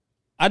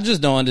I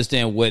just don't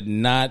understand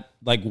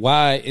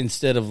why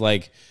instead of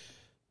like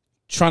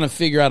trying to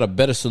figure out a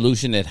better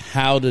solution at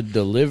how to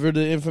deliver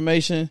the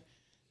information,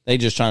 they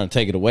just trying to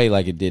take it away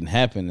like it didn't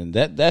happen. And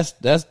that's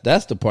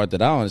the part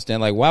that I don't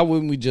understand. Like, why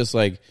wouldn't we just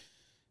like,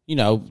 you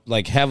know,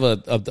 like have a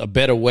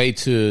better way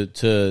to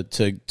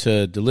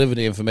deliver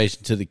the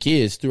information to the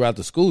kids throughout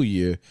the school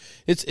year?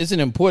 It's an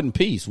important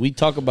piece. We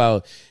talk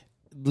about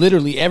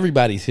literally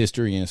everybody's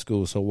history in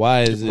school. So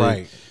why is it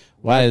right?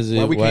 Why is it?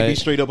 Why we can't be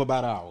straight up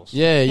about ours?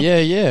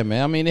 Yeah,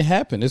 man. I mean, it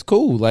happened. It's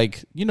cool.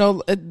 Like, you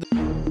know.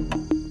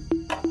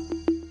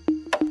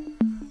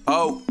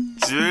 Oh,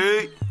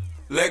 G.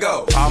 Let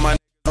go. All my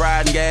niggas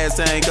riding gas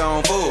tank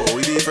on full.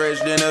 We be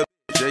fresh than a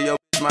bitch. Your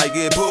bitch might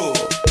get pulled.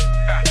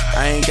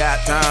 I ain't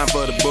got time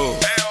for the bull.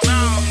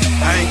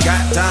 I ain't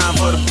got time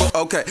for the bull.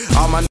 Okay.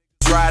 All my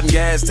niggas riding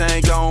gas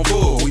tank on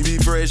full. We be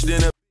fresh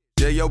than a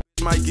bitch. Your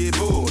bitch might get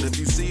pulled. If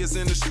you see us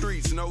in the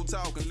streets, no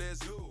talking, let's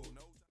go.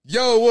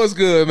 Yo, what's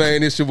good,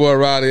 man? It's your boy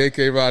Roddy,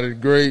 a.k.a. Roddy the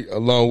Great,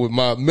 along with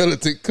my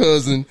militant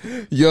cousin,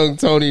 young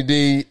Tony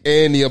D,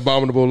 and the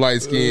abominable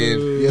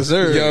light-skinned yes,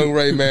 sir. young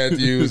Ray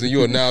Matthews, and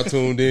you are now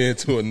tuned in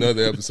to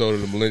another episode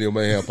of the Millennial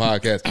Mayhem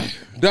podcast.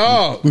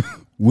 Dog!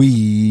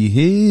 We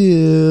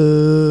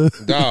here.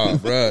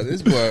 Dog, bro.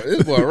 This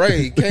boy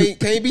Ray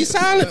can't be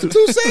silent for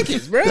 2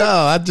 seconds, bro. No,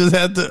 I just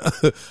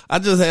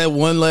had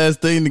one last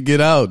thing to get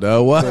out,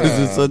 dog. Why is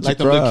it such like a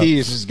the little crowd?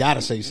 kids just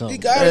gotta say something. He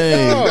got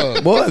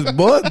it, dog.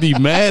 boys be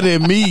mad at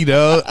me,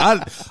 dog.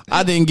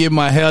 I didn't get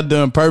my hair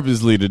done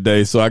purposely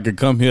today so I could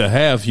come here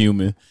half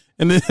human.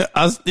 And then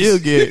I still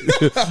get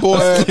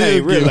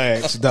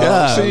relax,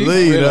 dog.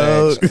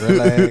 Relax.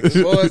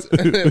 Boys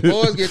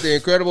get the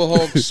Incredible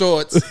Hulk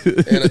shorts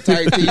and a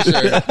tight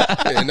t-shirt,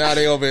 and now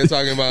they over here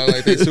talking about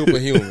like they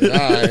superhuman. All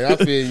right, I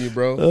feel you,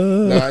 bro.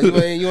 Nah,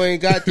 you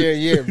ain't got there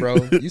yet, bro.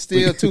 You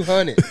still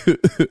 200.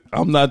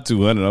 I'm not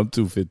 200. I'm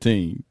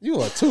 215.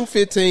 You are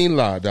 215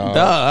 law, dog.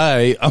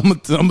 Dog, I'm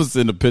gonna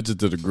send a picture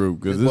to the group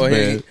because this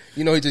man,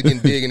 he just getting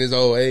big in his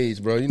old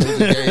age, bro. You know, he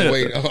just gained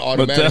weight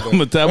automatically.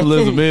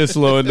 Metabolism is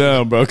slowing down,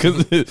 bro,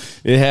 because it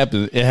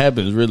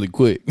happens really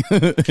quick.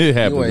 It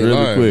happens really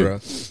lying, quick, bro.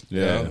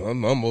 Yeah,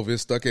 I'm over here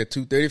stuck at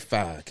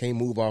 235. Can't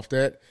move off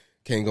that.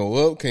 Can't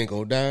go up. Can't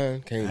go down.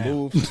 Can't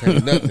move.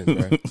 Can't nothing,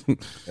 bro.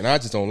 And I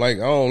don't like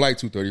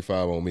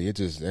 235 on me. It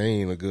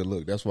ain't a good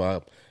look. That's why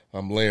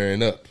I'm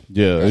layering up.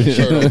 Yeah.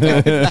 Until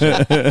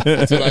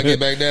I get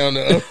back down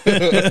to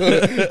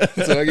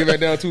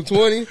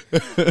 220.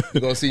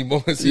 You're gonna see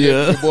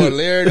your boy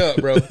layered up,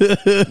 bro.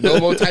 No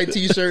more tight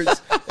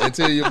t-shirts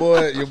until your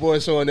boy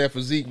showing that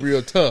physique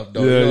real tough,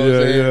 though. You know what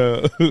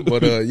I'm saying?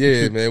 But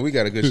yeah, man, we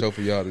got a good show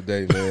for y'all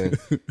today, man.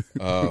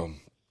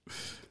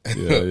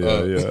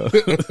 Yeah.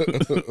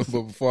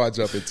 But before I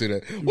jump into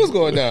that, what's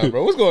going down,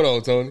 bro? What's going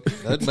on, Tony?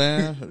 That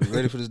man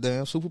ready for this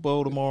damn Super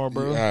Bowl tomorrow,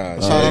 bro.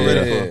 That's all I'm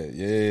ready for.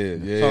 Yeah.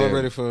 That's all I'm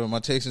ready for. My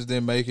Texans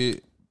didn't make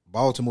it.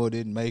 Baltimore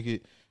didn't make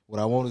it. What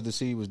I wanted to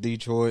see was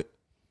Detroit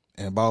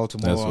and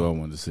Baltimore. That's what I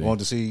wanted to see. I wanted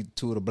to see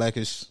two of the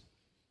blackest,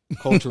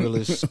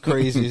 culturalist,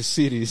 craziest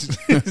cities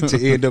to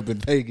end up in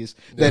Vegas.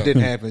 That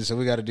didn't happen, so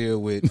we got to deal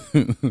with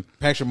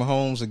Patrick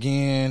Mahomes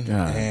again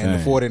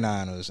and the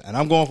 49ers. And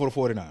I'm going for the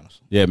 49ers.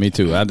 Yeah, me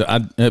too.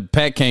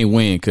 Pat can't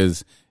win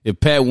because if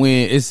Pat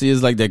win, it's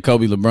like that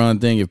Kobe LeBron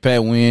thing. If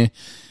Pat win,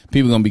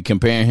 people going to be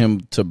comparing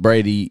him to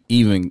Brady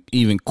even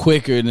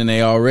quicker than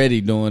they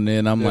already doing.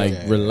 And I'm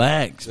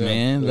relax,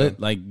 man.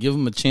 Yeah. Give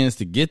him a chance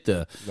to get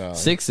there.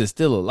 6 is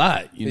still a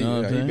lot. You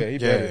know what I'm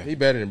saying? He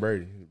better than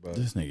Brady. But,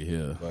 this nigga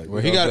here.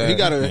 Well, he got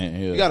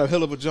a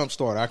hell of a jump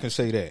start. I can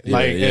say that.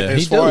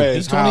 He's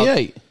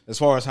 28. As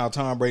far as how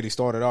Tom Brady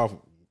started off,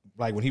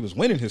 like when he was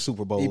winning his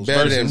Super Bowls, he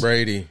better than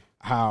Brady.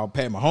 How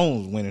Pat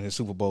Mahomes winning his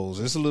Super Bowls,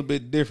 it's a little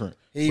bit different.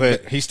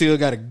 But he still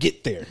got to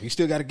get there. He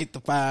still got to get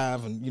the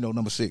 5 and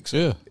number 6.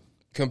 Yeah,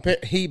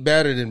 he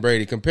better than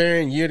Brady.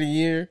 Comparing year to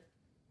year.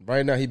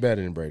 Right now, he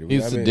better than Brady.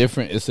 It's a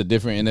different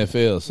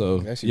NFL.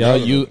 So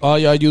all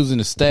y'all using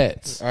the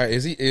stats. All right,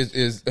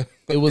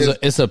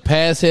 It's a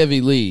pass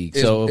heavy league.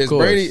 So of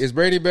course, is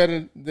Brady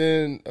better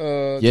than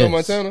Joe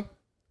Montana?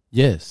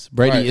 Yes,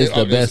 Brady is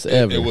the best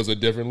ever. It was a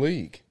different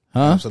league,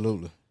 huh?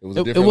 Absolutely.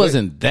 It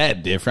wasn't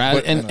that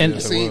different.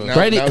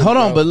 Brady, hold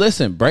on, but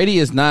listen, Brady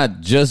is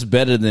not just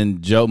better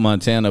than Joe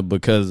Montana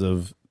because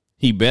of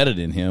he better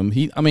than him.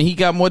 He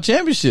got more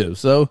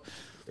championships. So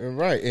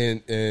right,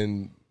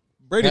 and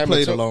Brady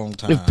played a long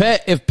time.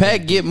 If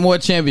Pat get more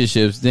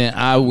championships, then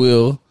I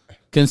will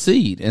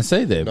concede and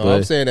say that. No, but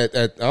I'm saying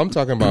that I'm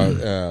talking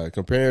about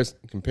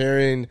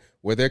comparing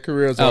where their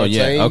careers are.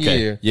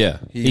 Year. Yeah,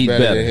 he's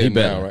better than him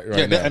now,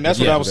 right now. And that's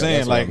what I was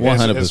saying. Like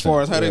 100%. As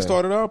far as how they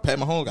started off, Pat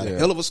Mahomes got a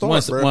hell of a start.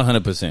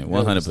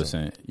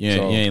 100%. You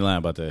ain't lying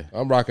about that.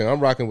 I'm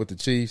rocking with the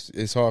Chiefs.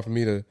 It's hard for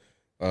me to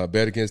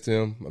bet against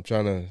them. I'm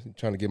trying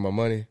to get my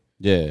money.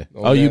 Yeah.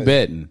 You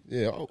betting?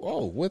 Yeah.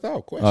 Oh,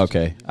 without question.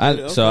 Okay. I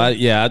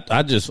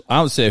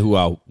would say who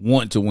I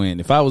want to win.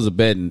 If I was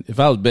betting,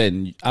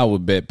 I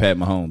would bet Pat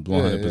Mahomes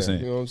 100%.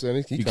 You know what I'm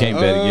saying? You can't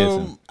bet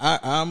against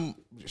him.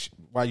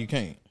 Why you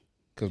can't?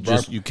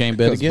 Just you can't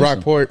bet against Brock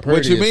him. Purdy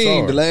What you is mean?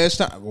 sorry. The last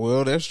time?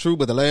 Well, that's true.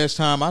 But the last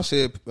time I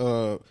said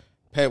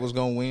Pat was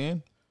gonna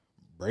win,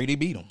 Brady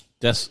beat him.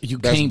 That's That's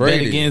can't Brady.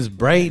 bet against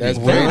Brady. That's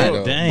God Brady,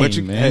 though. dang, But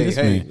you, man. This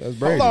man. That's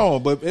Brady. hold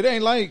on. But it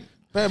ain't like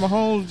Pat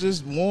Mahomes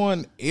just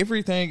won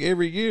everything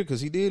every year because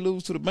he did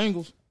lose to the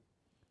Bengals.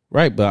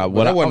 Right, but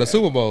But that wasn't a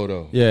Super Bowl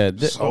though. Yeah,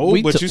 So,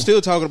 but you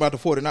still talking about the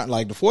 49ers.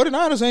 Like the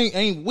 49ers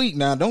ain't weak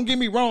now. Don't get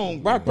me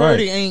wrong. Brock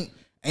Purdy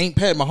ain't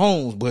Pat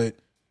Mahomes, but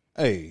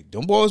hey,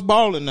 them boys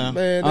balling now.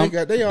 Man, they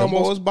Them boys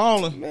almost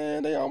balling.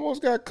 man, they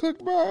almost got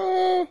cooked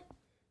by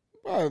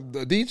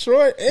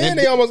Detroit, and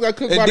they almost got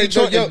cooked by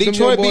Detroit. them Detroit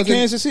young beat boys in-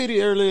 Kansas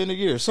City earlier in the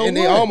year. So and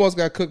what? they almost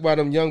got cooked by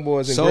them young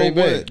boys in So Green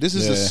Bay. what? This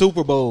is Yeah. a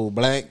Super Bowl,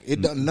 Black.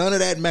 None of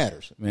that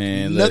matters.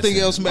 Man, Nothing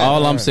listen, else matters.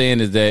 All I'm saying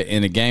is that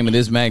in a game of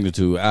this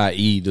magnitude,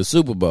 i.e. the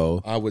Super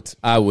Bowl,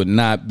 I would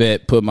not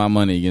put my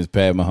money against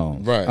Pat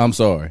Mahomes. Right. I'm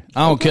sorry.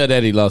 I don't care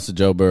that he lost to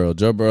Joe Burrow.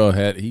 Joe Burrow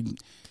had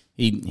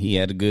he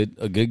had a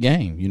good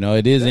game. You know,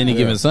 it is any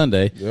given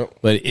Sunday. Yep.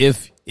 But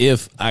if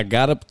I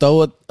gotta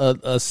throw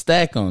a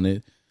stack on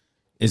it,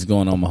 it's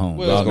going on Mahomes.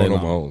 Well, all it's day going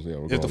on long. Mahomes. Yeah,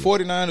 we're If the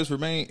going 49ers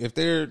remain,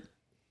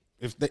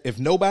 if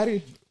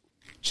nobody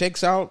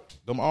checks out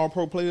them all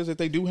pro players that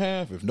they do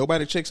have, if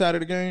nobody checks out of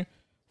the game,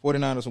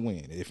 49ers will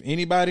win. If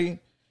anybody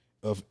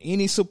of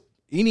any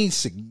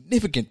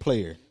significant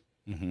player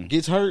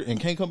gets hurt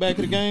and can't come back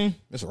to the game,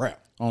 it's a wrap.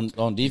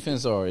 On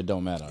defense, or it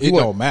don't matter. It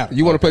don't matter.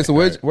 You want to place a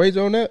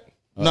wager on that?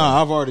 No,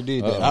 I've already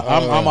did that.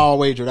 I'm all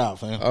wagered out,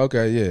 fam.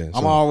 Okay, yeah.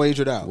 I'm all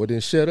wagered out. Well,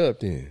 then shut up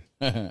then.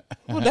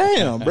 Well,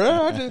 damn, bro.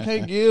 I just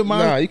can't give my.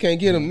 Nah, you can't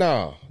get him.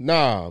 Nah.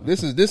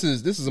 This is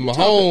a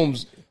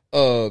Mahomes.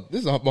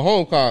 This is a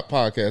Mahomes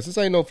podcast. This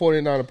ain't no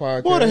 49er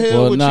podcast. What the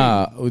hell? Well, with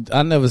nah,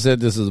 I never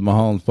said this is a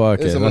Mahomes podcast.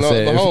 It's a I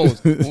said,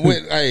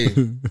 Mahomes.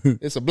 Hey,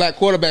 it's a black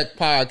quarterback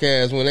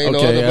podcast when ain't no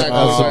other black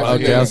quarterbacks.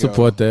 okay, I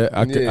support that.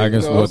 I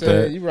can support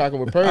that. You rocking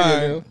with Purdy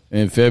now.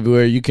 In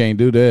February, you can't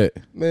do that.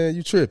 Man,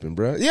 you tripping,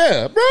 bro.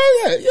 Yeah, bro.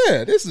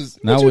 Yeah. This is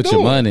what Not you with your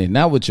doing. money.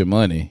 Not with your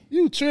money.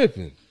 You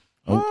tripping.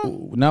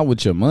 Not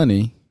with your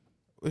money.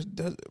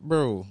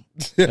 bro?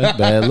 That's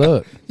bad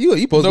luck. You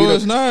supposed No, to be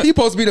it's not. You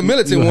supposed to be the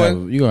militant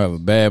one. You gonna have a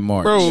bad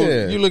March. Bro,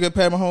 Yeah. you look at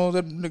Pat Mahomes.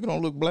 That nigga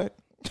don't look black.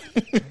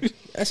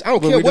 I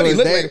don't But care we what know he his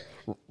look daddy.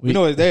 like. We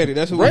know his daddy.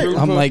 That's who Right. we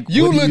rooting I'm for. like,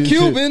 You what do look you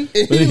Cuban,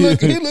 and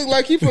he look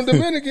like he from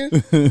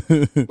Dominican.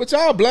 But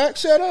y'all black.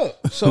 Shut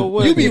up. So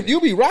what? You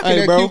be rocking Hey,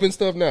 that bro. Cuban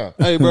stuff now.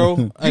 Hey,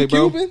 bro. Hey, You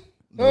bro. Cuban?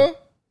 Huh?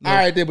 All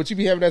right, then, but you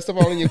be having that stuff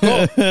all in your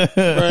car. Bro,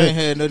 I ain't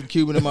had nothing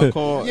Cuban in my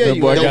car. Yeah, That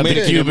you boy got the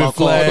Dominican in Cuban my car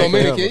flag.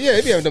 Dominican, forever. yeah,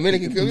 if you have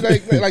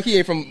Dominican, like he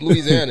ain't from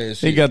Louisiana and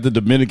shit. He got the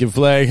Dominican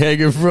flag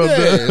hanging from Yeah,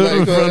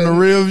 like, from the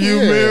rear view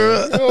yeah,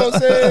 mirror. You know what I'm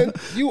saying?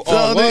 You are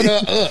Tony. one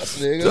of us,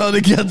 nigga. Tony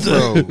got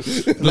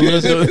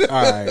the,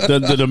 All right.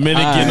 the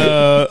Dominican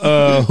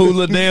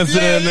hula dancer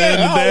in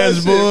the all that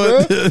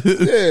dashboard. shit,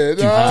 bro. Yeah,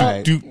 nah.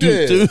 Alright. Do,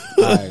 do, do.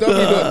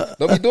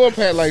 Don't be doing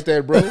Pat like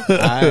that, bro. All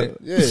right.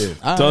 Yeah.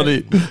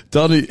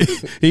 Tony,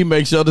 he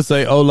makes sure to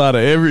say hola to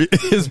every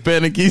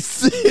Hispanic he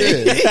see.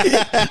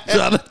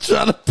 try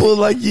to pull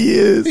like he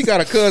is. He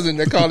got a cousin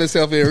that called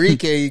himself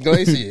Enrique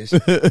Iglesias. You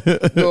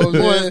know what I'm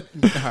saying?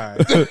 All right.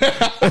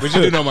 But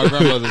you do know my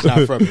grandmother's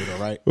not from here, though,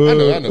 right? I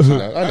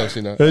know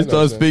she not. They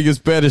start speaking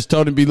Spanish.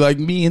 Tony be like,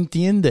 "Me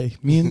entiende."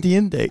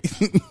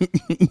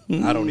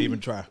 I don't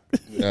even try.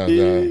 Nah.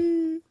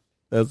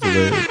 That's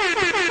hilarious.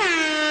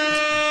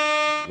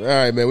 All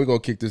right, man, we're gonna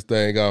kick this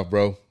thing off,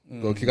 bro.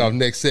 We're gonna kick off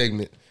next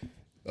segment.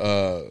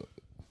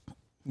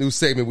 New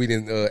segment we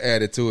didn't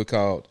add it to it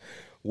called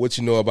 "What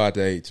You Know About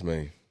the H,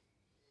 Man."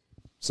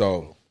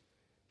 So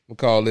we'll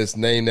call this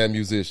 "Name That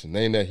Musician,"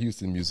 name that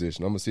Houston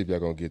musician. I'm gonna see if y'all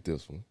gonna get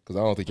this one because I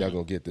don't think y'all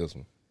gonna get this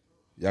one.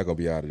 Y'all gonna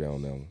be out of there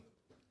on that one.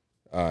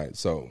 All right,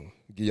 so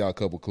give y'all a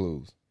couple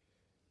clues.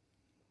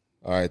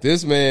 All right,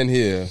 this man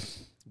here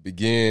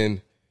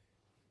began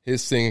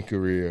his singing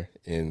career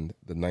in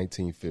the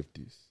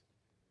 1950s.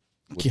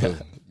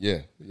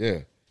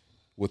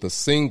 With a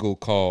single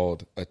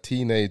called "A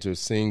Teenager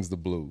Sings the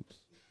Blues."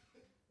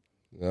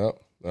 Yep. All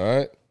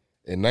right.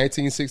 In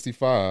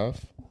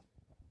 1965,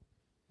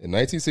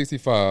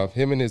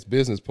 him and his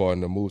business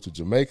partner moved to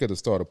Jamaica to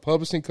start a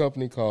publishing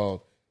company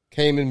called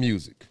Cayman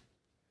Music.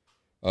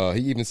 He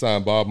even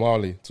signed Bob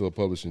Marley to a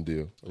publishing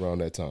deal around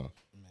that time.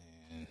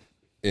 Man.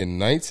 In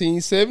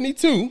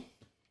 1972,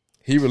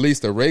 he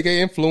released a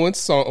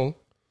reggae-influenced song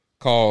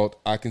called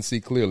 "I Can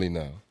See Clearly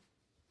Now,"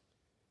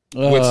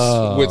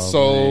 which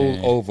sold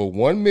over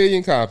 1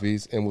 million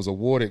copies and was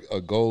awarded a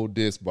gold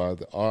disc by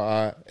the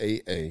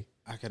RIAA.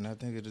 I cannot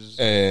think of this.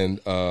 And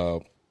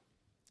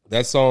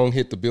that song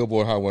hit the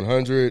Billboard Hot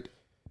 100,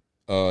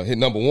 hit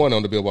number one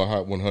on the Billboard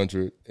Hot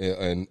 100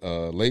 in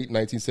late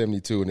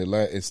 1972, and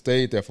it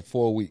stayed there for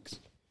 4 weeks.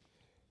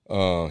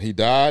 He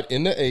died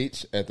in the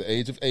H at the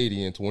age of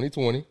 80 in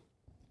 2020,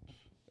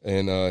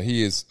 and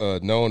he is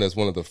known as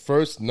one of the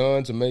first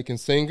non-Jamaican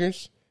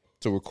singers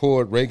to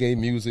record reggae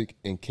music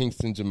in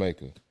Kingston,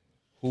 Jamaica.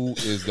 Who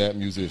is that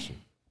musician?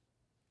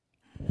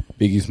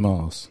 Biggie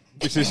Smalls.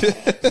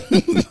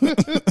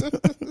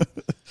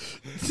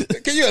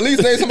 Can Can you at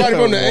least name somebody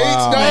from the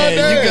 '80s? Dog?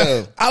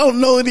 Man, I don't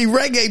know any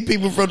reggae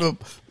people from the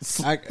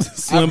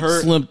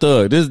Slim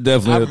Thug. This is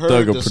definitely a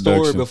Thugger the production.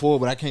 Story before,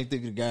 but I can't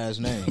think of the guy's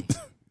name.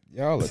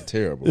 Y'all are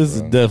terrible. This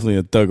is definitely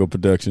a Thugger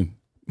production.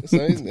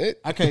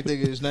 I can't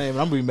think of his name.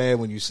 I'm gonna be mad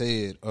when you say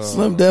it.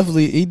 Slim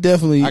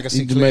definitely. I can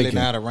see clearly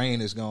now the rain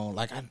is gone.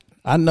 Like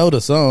I know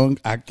the song.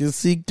 I can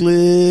see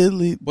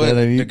clearly, but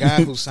the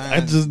guy who signed,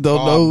 I just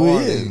don't know who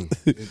he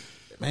is.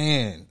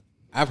 Man,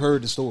 I've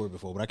heard the story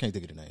before, but I can't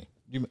think of the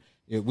name.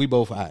 We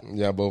both out.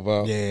 Yeah, both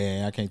out.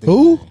 Yeah, I can't think.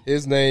 Who? Of the name.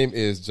 His name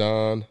is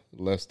John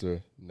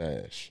Lester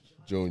Nash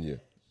Jr.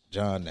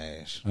 John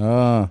Nash.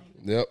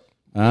 Yep.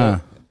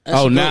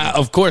 Oh, now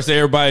of course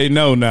everybody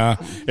know now.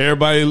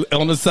 Everybody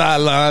on the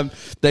sideline,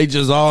 they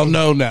just all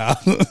know now.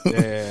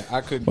 Yeah,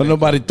 I couldn't. But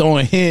nobody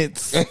throwing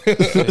hints.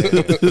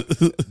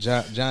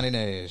 Johnny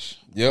Nash.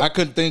 Yep. I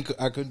couldn't think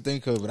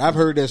of it. I've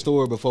heard that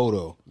story before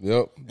though.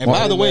 Yep. And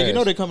by the way, you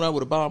know they're coming out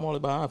with a Bob Marley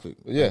biopic.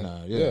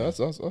 Yeah. I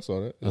saw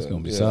that. That's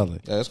gonna be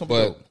solid. Yeah, that's gonna be.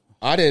 But dope.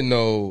 I didn't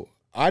know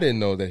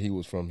that he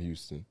was from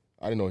Houston.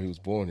 I didn't know he was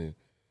born in,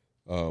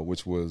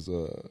 which was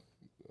an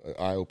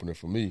eye opener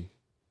for me.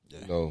 Yeah.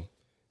 You know,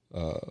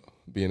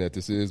 being that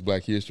this is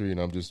Black History, and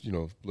I'm just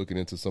looking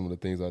into some of the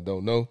things I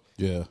don't know.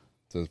 Yeah.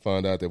 To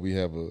find out that we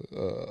have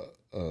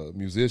a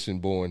musician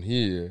born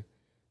here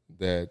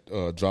that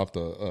dropped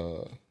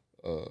a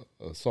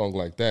song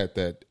like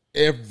that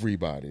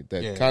everybody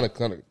kind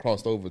of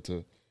crossed over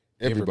to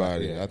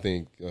everybody. Yeah. I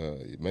think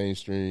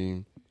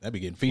mainstream. That be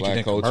getting featured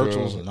in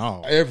commercials and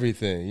all.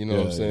 Everything, you know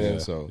what I'm saying? Yeah,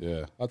 so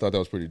yeah. I thought that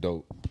was pretty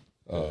dope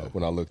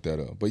when I looked that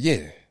up. But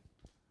yeah,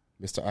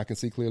 Mr. I Can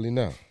See Clearly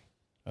Now.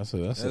 That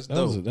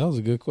was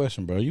a good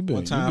question, bro.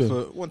 One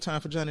time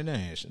for Johnny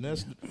Nash. And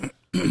that's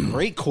a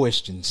great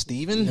question,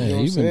 Steven. Yeah,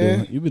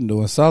 you've been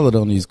doing solid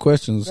on these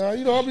questions.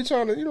 I'll be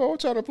trying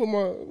to put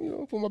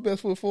my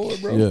best foot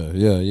forward, bro. Yeah.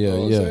 You know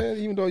what I'm saying?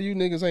 Even though you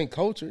niggas ain't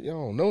cultured,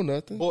 y'all don't know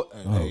nothing. Boy,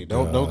 hey,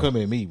 don't come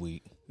at me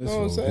weak. You know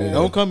what I'm saying?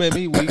 Don't come at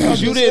me weak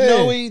because you didn't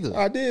know either.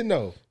 I did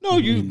know. No,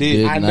 you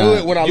did. I knew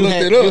it when I looked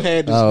it up. You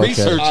had this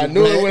research. I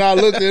knew it when I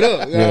looked it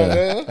up.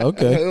 Yeah.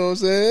 Okay. You know what I'm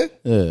saying?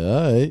 Yeah.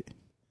 All right.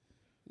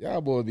 Y'all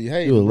boys be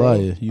hating. You a bro.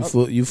 liar.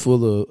 You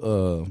full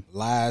of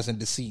lies and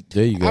deceit.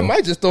 There you go. I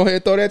might just throw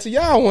that to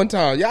y'all one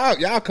time.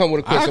 Y'all come with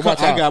a question.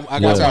 I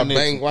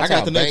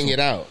got the bang it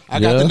out. I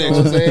got the next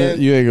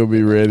one. You ain't gonna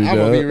be ready. I'm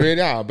gonna be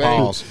ready. I'll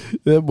bang. Pause.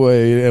 That boy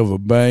ain't ever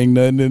banged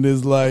nothing in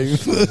his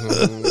life.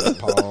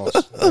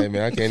 Pause. Hey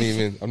man, I can't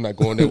even. I'm not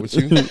going there with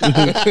you. That's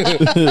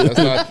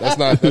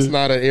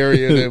not an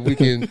area that we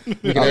can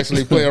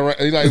actually play around.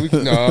 Like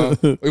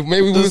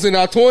maybe we was in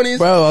our 20s,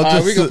 bro.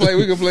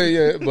 We can play.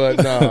 Yeah,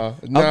 but nah.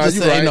 I'm just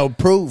saying, right. no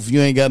proof. You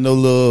ain't got no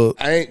little.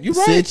 You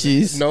right.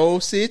 Sitches. No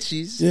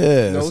sitches.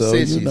 Yeah, no so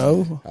sitches. you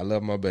know. I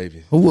love my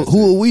baby.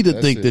 Who are we to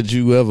think that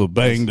you ever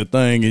banged a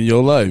thing in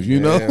your life?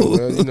 You know.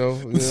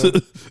 Well,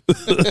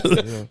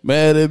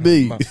 Mad at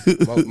me.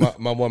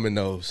 My woman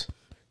knows.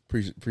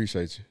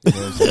 Appreciate you. You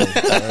know what I'm saying?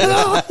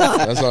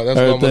 That's what I'm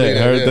gonna leave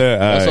that.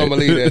 That's what I'm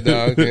gonna leave that,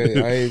 dog. Okay?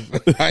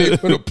 I ain't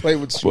gonna play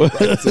with you.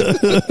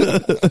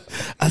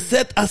 I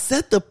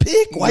set the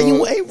pick. Why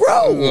you ain't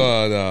roll?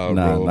 No, nah,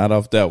 bro. not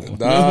off that one.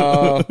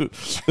 No,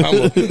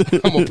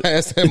 I'm gonna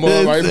pass that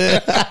more right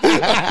back.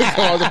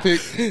 Call the pick.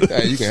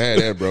 Hey, you can have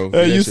that, bro.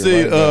 Hey, you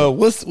see, right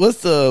what's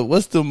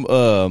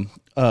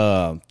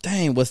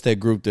that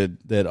group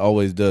that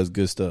always does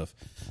good stuff?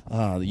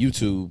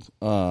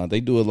 YouTube. They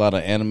do a lot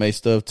of anime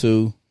stuff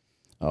too.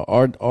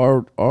 Our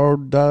World.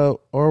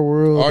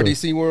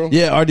 RDC World?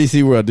 Yeah,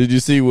 RDC World. Did you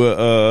see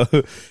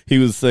what he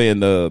was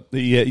saying?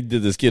 He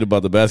did this skit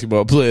about the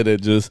basketball player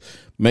that just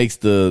makes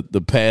the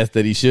pass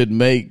that he shouldn't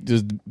make,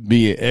 just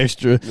be an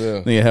extra.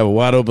 Yeah. Then you have a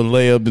wide open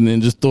layup and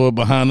then just throw it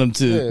behind him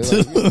what are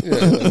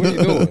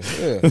you doing?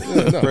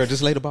 No. Bro,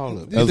 just lay the ball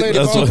up. Just lay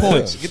the ball 2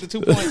 points. Get the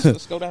 2 points.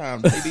 Let's go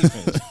down. Play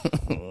defense.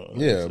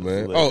 Yeah,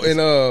 man. Oh,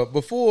 and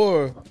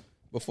before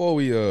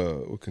we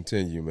we'll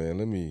continue, man,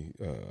 let me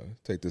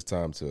take this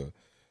time to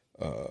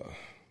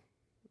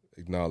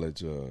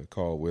acknowledge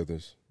Carl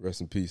Withers.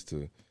 Rest in peace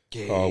to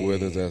Carl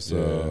Withers. That's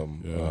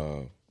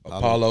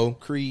Apollo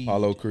Creed.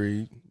 Apollo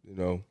Creed. You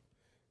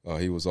know,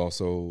 he was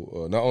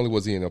also not only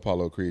was he in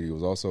Apollo Creed, he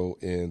was also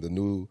in the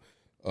new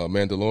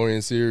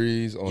Mandalorian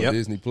series on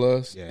Disney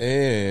Plus,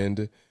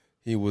 and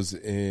he was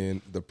in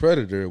The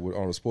Predator with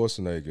Arnold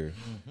Schwarzenegger,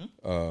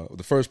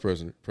 the first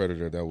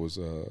Predator that was,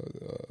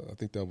 I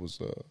think that was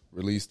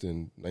released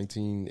in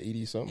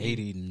 1980 something,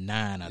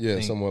 89, I think. Yeah,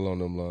 somewhere along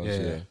them lines.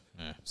 Yeah.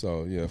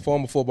 So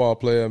former football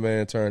player,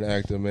 man, turned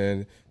actor,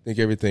 man. I think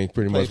everything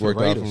pretty much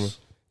worked out for him.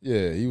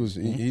 Yeah,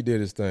 he did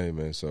his thing,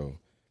 man. So,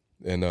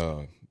 and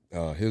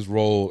his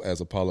role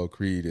as Apollo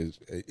Creed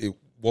it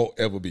won't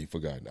ever be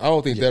forgotten. I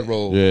don't think that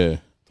role. Yeah.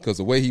 Because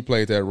the way he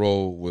played that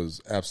role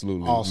was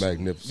absolutely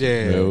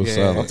magnificent.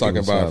 I'm talking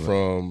about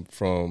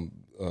from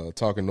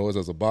talking noise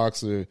as a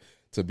boxer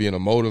to being a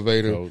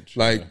motivator, coach,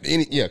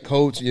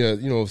 coach. You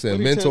know what I'm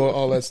saying, mentor,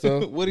 all that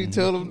stuff. What did he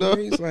tell him though?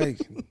 He's like,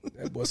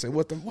 That boy said,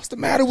 "What's the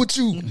matter with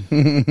you?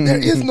 There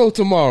is no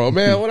tomorrow,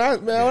 man." When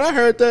I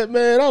heard that,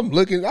 man, I'm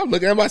looking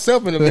at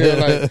myself in the mirror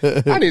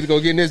like, I need to go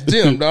get in this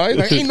gym, dog. He's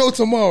like, ain't no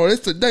tomorrow.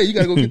 It's today. You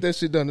gotta go get that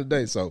shit done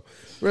today. So,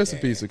 rest in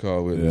peace to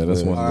Carl Williams. Yeah,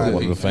 that's one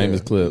of the famous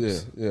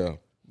clips. Yeah.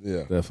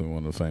 Definitely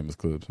one of the famous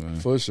clips, man.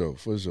 For sure.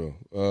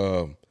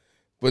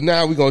 But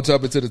now we're gonna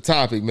jump into the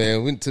topic,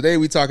 man. Today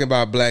we talking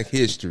about Black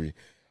history,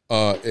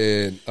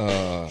 and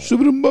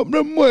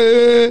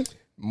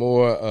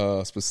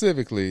more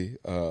specifically,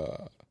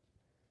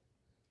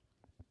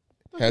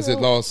 has it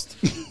lost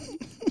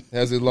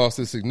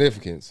its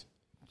significance?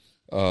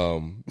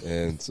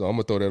 And so I'm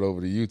gonna throw that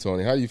over to you,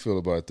 Tony. How you feel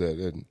about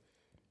that?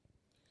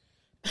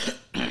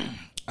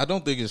 I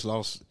don't think it's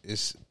lost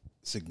its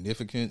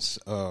significance.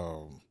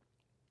 I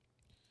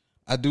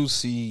do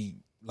see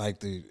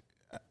like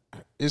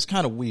it's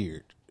kind of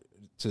weird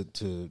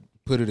to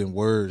put it in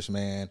words,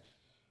 man.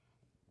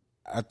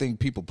 I think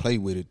people play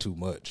with it too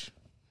much.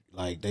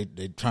 Like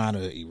they're trying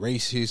to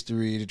erase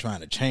history, they're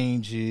trying to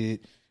change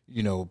it.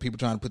 You know, people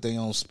trying to put their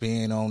own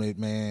spin on it,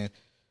 man.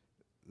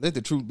 Let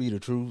the truth be the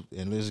truth,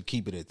 and let's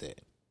keep it at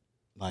that.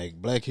 Like,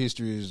 Black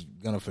history is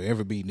gonna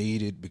forever be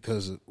needed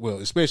because,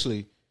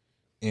 especially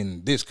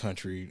in this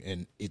country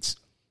and its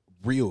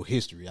real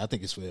history, I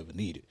think it's forever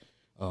needed.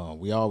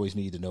 We always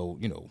need to know,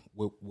 you know,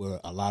 where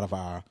a lot of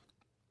our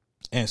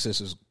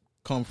ancestors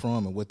come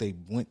from and what they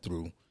went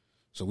through,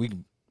 so we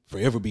can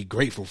forever be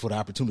grateful for the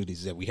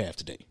opportunities that we have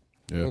today.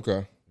 Yeah.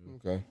 Okay.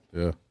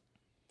 Yeah.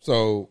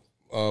 So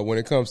when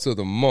it comes to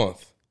the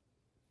month,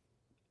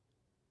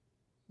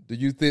 do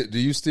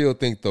you still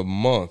think the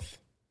month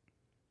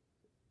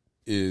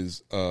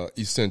is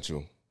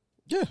essential?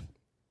 Yeah.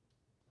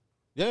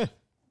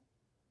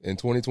 In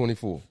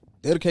 2024,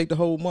 dedicate the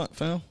whole month,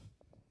 fam.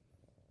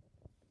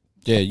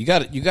 Yeah, you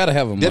got to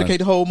have a month. Dedicate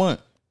the whole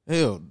month.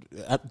 Hell,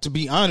 to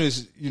be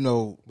honest, you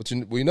know, but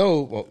we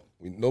know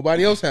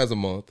nobody else has a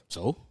month,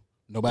 so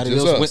nobody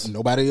Just else us.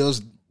 nobody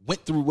else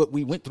went through what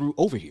we went through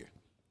over here.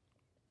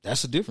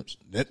 That's the difference.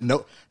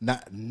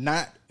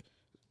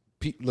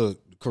 Look,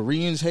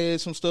 Koreans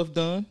had some stuff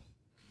done.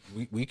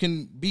 We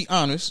can be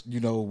honest. You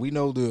know, we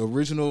know the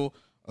original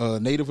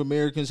Native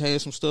Americans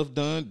had some stuff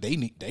done.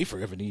 They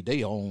forever need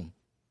their own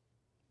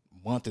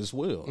month as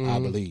well, I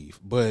believe.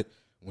 But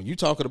when you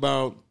talking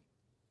about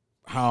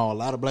how a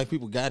lot of Black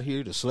people got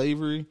here to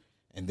slavery,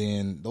 and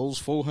then those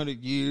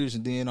 400 years,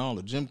 and then all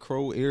the Jim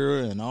Crow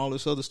era and all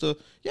this other stuff,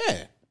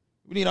 yeah,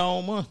 we need our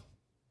own month.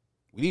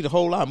 We need a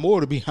whole lot more,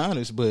 to be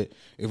honest. But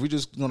if we're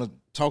just going to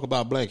talk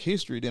about Black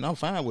history, then I'm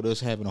fine with us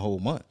having a whole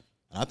month.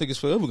 And I think it's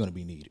forever going to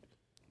be needed.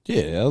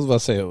 Yeah, I was about to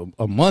say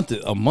a month.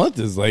 A month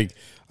is like,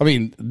 I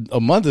mean, a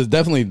month is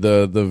definitely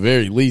the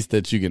very least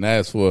that you can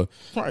ask for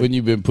when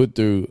you've been put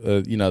through,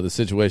 the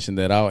situation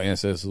that our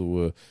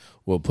ancestors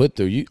were put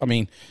through. I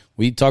mean,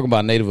 we talk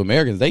about Native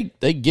Americans.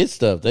 They get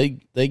stuff. They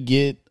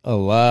get a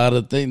lot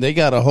of things. They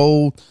got a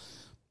whole,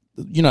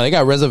 they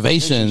got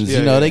reservations.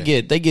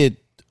 They get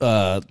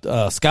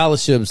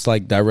scholarships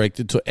like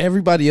directed to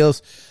everybody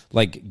else.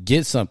 Like,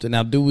 get something.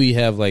 Now, do we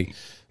have like?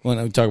 When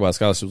we talk about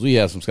scholarships, we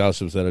have some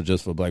scholarships that are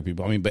just for Black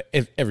people. I mean, but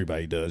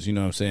everybody does, you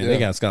know what I'm saying? Yeah. They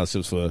got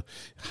scholarships for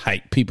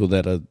height, people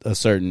that are a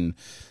certain,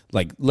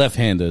 like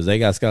left-handers. They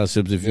got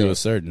scholarships if you're a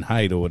certain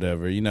height or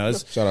whatever. You know,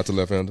 shout out to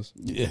left-handers.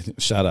 Yeah,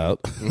 shout out.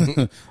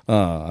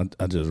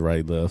 I just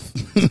right left.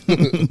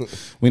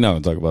 We're not gonna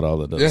talk about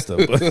all of that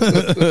stuff.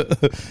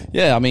 But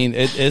yeah, I mean,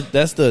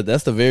 that's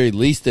the very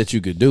least that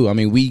you could do. I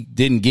mean, we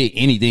didn't get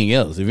anything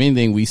else. If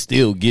anything, we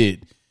still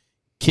get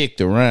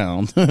kicked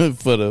around for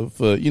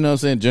you know what I'm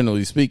saying,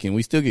 generally speaking.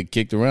 We still get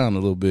kicked around a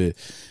little bit.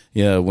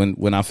 Yeah,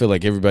 when I feel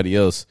like everybody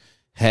else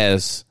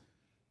has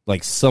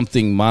like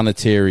something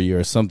monetary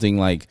or something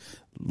like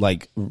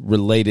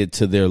related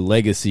to their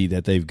legacy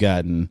that they've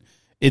gotten.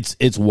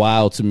 It's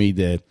wild to me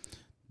that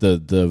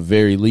the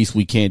very least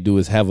we can't do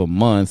is have a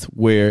month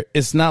where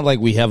it's not like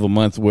we have a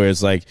month where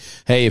it's like,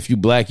 hey, if you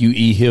Black, you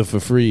eat here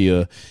for free,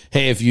 or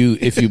hey, if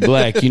you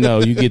Black,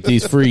 you get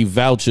these free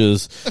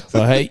vouchers,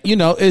 or hey,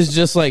 it's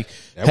just like,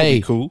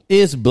 hey, cool.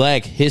 It's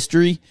Black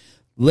history.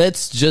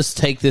 Let's just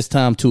take this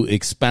time to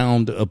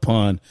expound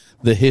upon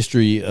the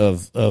history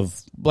of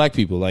Black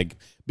people, like,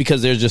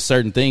 because there's just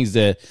certain things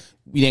that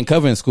we didn't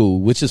cover in school,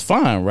 which is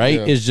fine, right?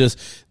 Yeah. It's just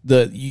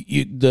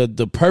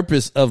the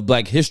purpose of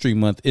Black History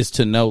Month is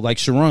to know, like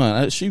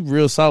Sharon, she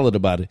real solid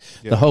about it.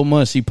 Yeah. The whole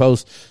month she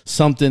posts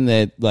something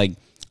that, like,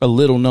 a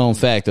little known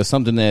fact or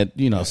something that,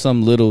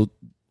 some little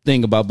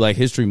thing about Black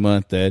History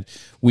Month that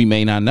we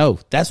may not know.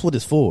 That's what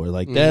it's for.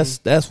 Like,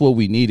 that's what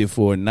we need it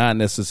for, not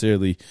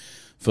necessarily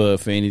for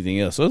anything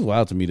else. So it's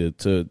wild to me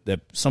to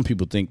that some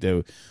people think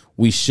that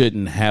we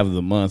shouldn't have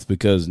the month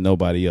because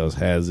nobody else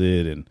has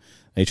it, and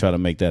they try to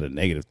make that a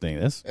negative thing.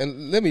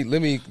 And let me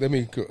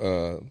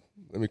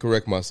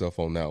correct myself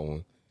on that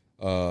one.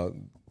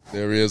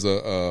 There is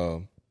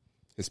a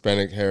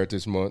Hispanic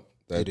Heritage Month.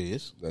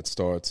 That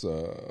starts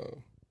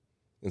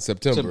in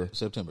September.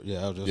 September.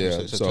 Yeah, I was just gonna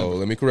say September. So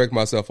let me correct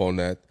myself on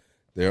that.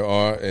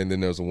 And then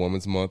there's a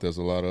Women's Month. There's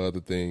a lot of other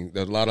things.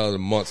 There's a lot of other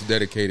months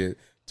dedicated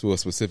to a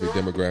specific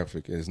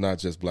demographic. It's not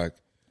just Black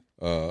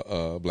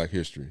Black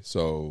history.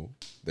 So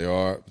there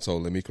are. So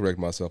let me correct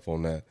myself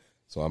on that.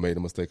 So I made a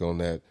mistake on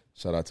that.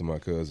 Shout out to my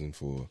cousin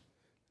for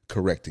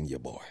correcting your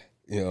boy.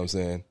 You know what I'm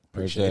saying?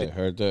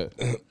 Heard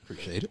that.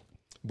 Appreciate it.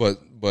 But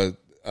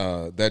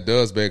that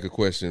does beg a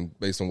question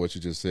based on what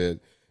you just said.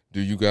 Do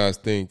you guys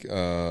think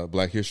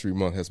Black History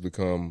Month has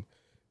become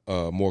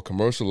more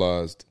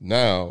commercialized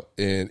now,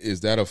 and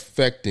is that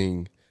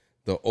affecting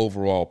the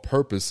overall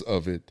purpose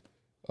of it,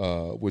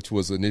 which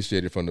was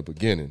initiated from the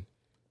beginning?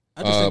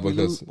 I just think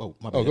because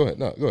my bad. go ahead.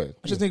 No, go ahead.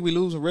 I just think we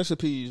losing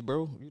recipes,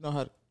 bro. You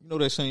know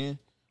that saying.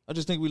 I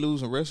just think we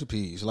losing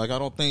recipes. Like I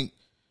don't think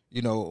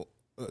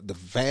the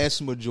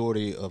vast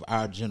majority of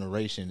our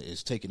generation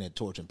is taking that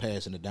torch and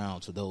passing it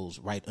down to those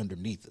right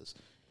underneath us.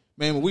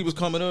 Man, when we was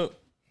coming up,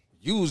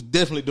 you was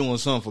definitely doing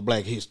something for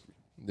Black history.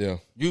 Yeah,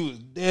 you was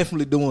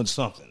definitely doing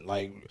something.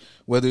 Like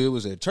whether it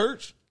was at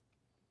church,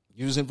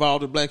 you was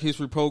involved in Black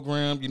History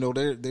program.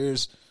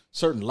 There's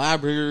certain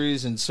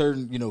libraries and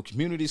certain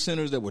community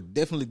centers that were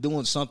definitely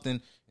doing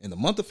something in the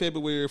month of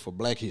February for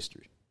Black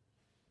history.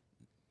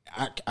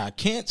 I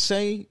can't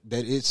say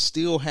that it's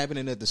still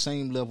happening at the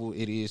same level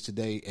it is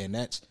today, and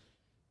that's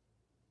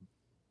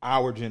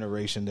our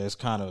generation that's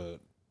kind of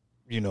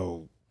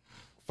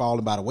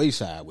falling by the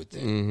wayside with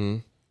that. Mm-hmm.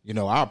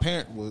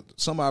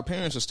 Some of our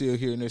parents are still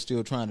here and they're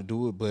still trying to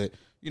do it, but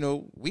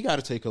we got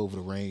to take over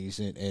the reins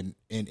and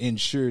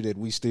ensure that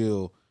we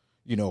still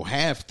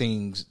have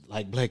things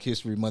like Black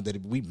History Month,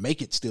 that we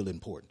make it still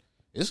important.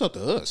 It's up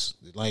to us.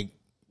 Like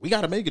we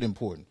got to make it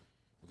important.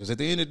 Because at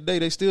the end of the day,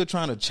 they still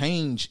trying to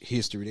change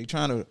history. They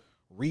trying to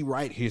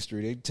rewrite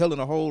history. They telling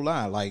a whole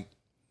lie. Like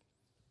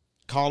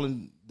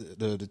calling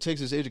the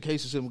Texas education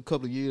system a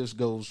couple of years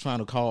ago was trying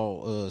to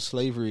call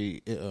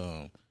slavery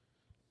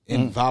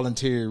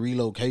involuntary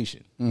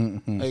relocation.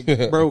 Mm-hmm.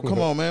 Like, bro, come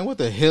on, man. What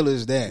the hell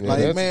is that?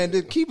 Yeah,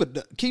 man, keep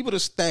it a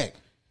stack.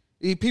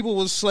 People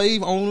were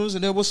slave owners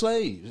and there were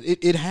slaves.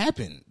 It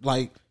happened.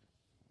 Like,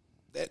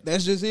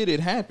 that's just it. It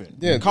happened.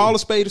 Yeah, call a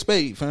spade,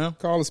 fam.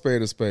 Call a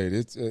spade.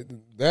 It's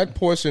that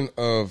portion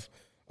of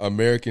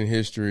American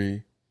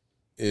history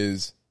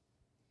is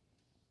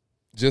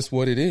just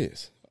what it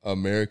is.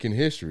 American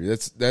history.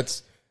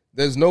 That's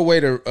there's no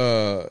way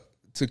to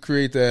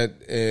create that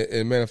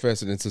and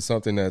manifest it into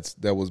something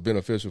that was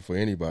beneficial for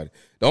anybody.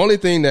 The only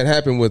thing that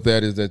happened with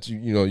that is that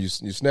you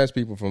snatch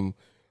people from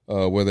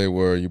where they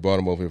were. You brought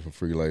them over here for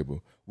free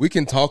labor. We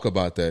can talk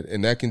about that,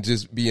 and that can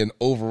just be an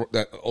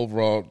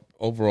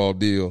overall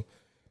deal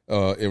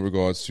in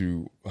regards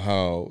to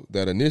how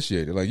that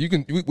initiated. Like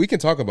we can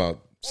talk about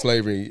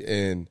slavery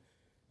and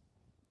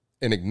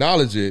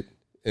acknowledge it,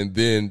 and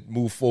then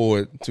move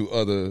forward to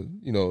other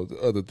the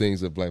other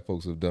things that Black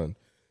folks have done.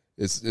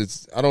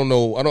 It's I don't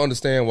know. I don't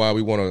understand why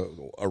we want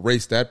to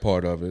erase that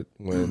part of it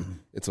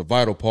when it's a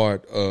vital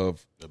part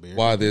of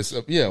why this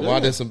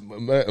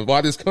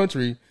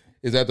country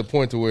is at the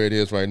point to where it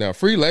is right now.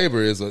 Free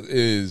labor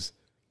is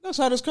that's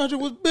how this country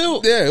was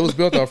built. Yeah, it was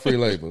built off free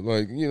labor.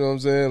 Like, you know what I'm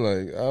saying?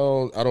 Like,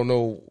 I don't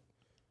know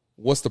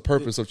what's the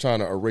purpose of trying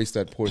to erase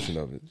that portion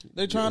of it.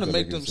 They're trying to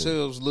make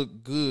themselves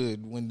look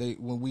good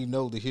when we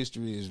know the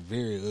history is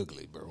very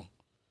ugly, bro.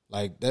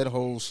 Like that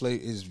whole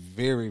slave is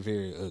very,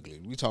 very ugly.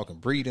 We talking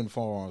breeding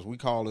farms. We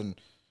calling,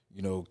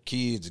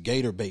 kids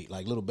gator bait,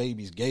 like little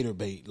babies gator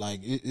bait. Like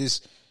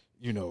it's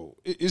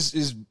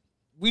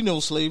we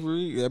know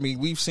slavery. I mean,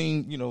 we've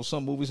seen,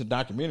 some movies and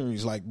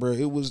documentaries. Like, bro,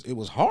 it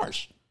was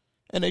harsh.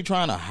 And they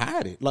trying to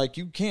hide it. Like,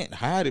 you can't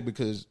hide it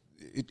because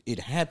it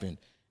happened.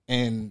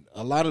 And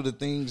a lot of the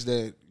things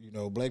that,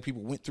 Black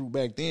people went through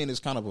back then is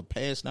kind of a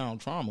passed down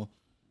trauma.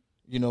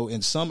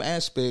 In some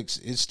aspects,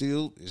 it's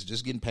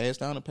just getting passed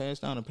down and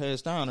passed down and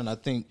passed down. And I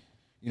think,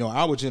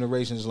 our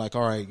generation is like,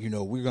 all right,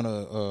 we're going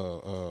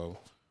to,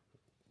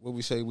 what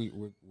we say,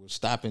 we're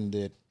stopping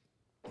the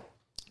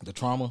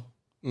trauma.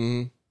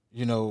 Mm-hmm.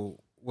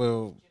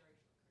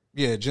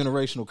 Yeah,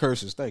 generational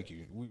curses. Thank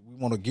you. We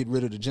want to get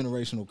rid of the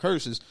generational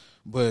curses,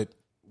 but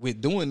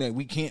with doing that,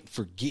 we can't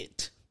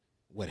forget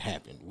what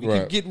happened. We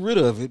can get rid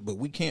of it, but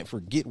we can't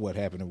forget what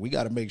happened. And we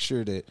got to make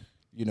sure that,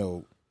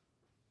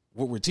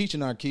 what we're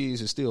teaching our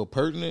kids is still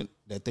pertinent,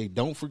 that they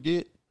don't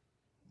forget,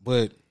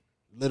 but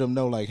let them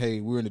know, like,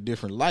 hey, we're in a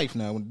different life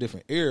now, in a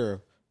different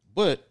era,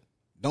 but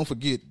don't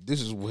forget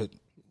this is what,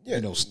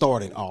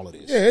 started all of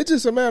this. Yeah, it's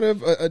just a matter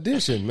of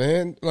addition,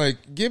 man.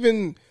 Like,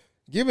 giving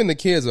the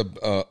kids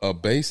a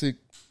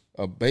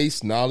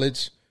base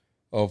knowledge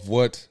of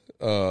what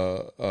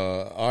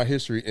our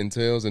history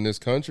entails in this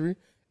country,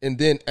 and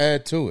then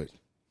add to it.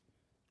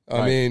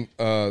 I mean,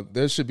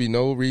 there should be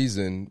no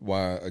reason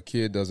why a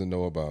kid doesn't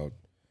know about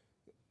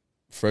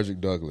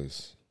Frederick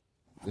Douglass.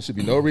 There should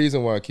be no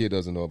reason why a kid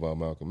doesn't know about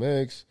Malcolm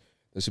X.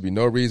 There should be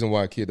no reason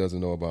why a kid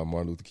doesn't know about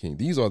Martin Luther King.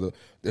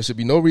 There should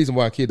be no reason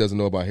why a kid doesn't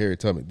know about Harriet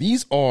Tubman.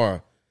 These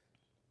are,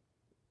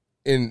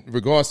 in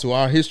regards to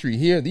our history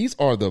here, these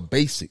are the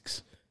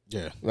basics.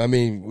 Yeah. I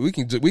mean, we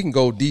can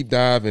go deep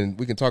dive and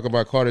we can talk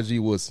about Carter G.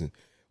 Woodson.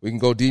 We can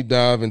go deep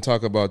dive and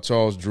talk about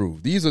Charles Drew.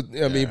 These are,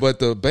 I mean, but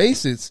the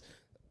basics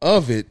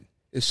of it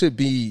should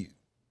be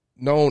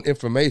known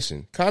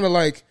information. Kind of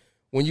like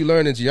when you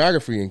learn in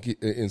geography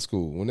in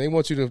school, when they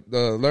want you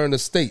to learn the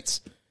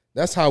states,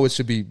 that's how it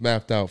should be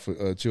mapped out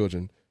for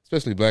children,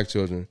 especially black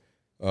children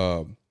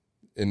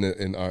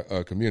in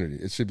our community.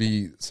 It should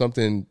be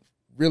something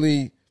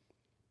really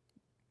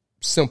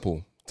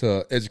simple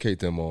to educate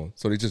them on,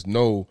 so they just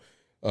know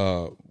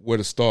where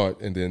to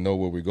start and then know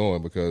where we're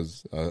going.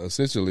 Because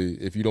essentially,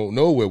 if you don't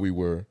know where we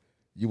were,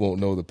 you won't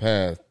know the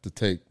path to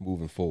take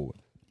moving forward.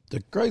 I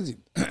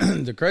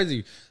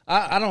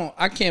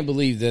can't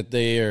believe that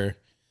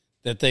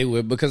they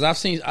would, because I've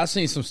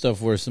seen some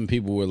stuff where some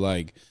people were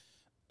like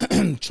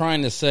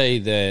trying to say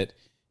that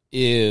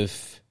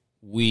if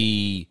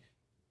we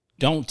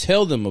don't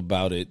tell them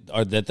about it,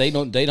 or that they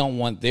don't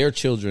want their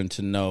children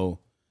to know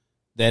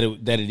that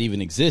it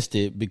even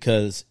existed,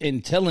 because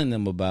in telling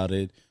them about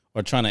it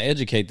or trying to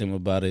educate them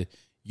about it,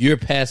 you're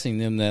passing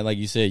them that, like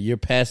you said, you're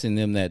passing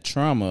them that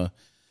trauma.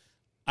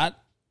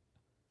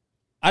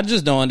 I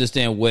just don't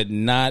understand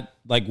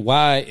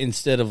why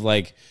instead of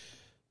like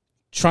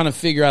trying to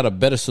figure out a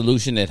better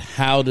solution at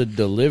how to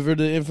deliver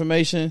the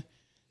information,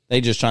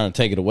 they just trying to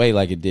take it away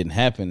like it didn't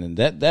happen. And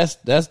that's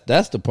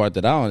the part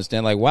that I don't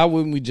understand. Like, why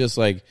wouldn't we just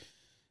have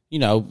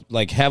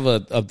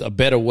a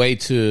better way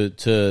to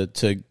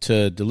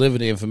deliver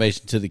the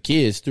information to the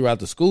kids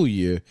throughout the school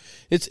year?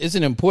 It's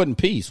an important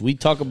piece. We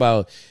talk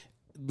about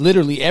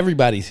literally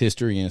everybody's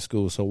history in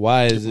school. So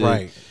why is it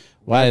right?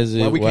 Why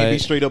we can't be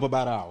straight up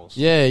about ours?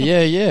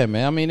 Yeah,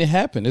 man. I mean, it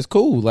happened. It's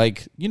cool.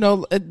 Like,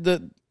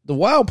 the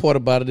wild part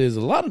about it is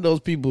a lot of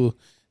those people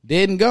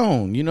dead and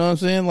gone. You know what I'm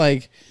saying?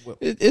 Like,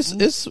 it's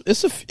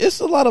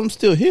a lot of them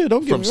still here.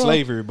 Don't get me wrong. From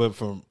slavery, but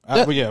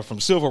from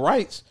civil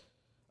rights,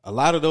 a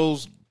lot of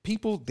those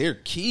people, their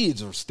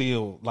kids are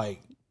still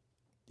like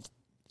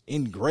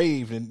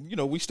engraved,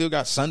 and we still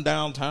got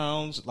sundown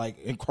towns like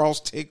across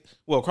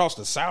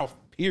the South.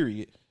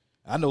 Period.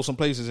 I know some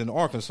places in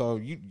Arkansas,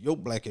 your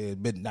black ass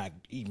better not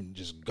even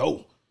just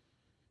go.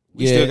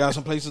 We still got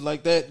some places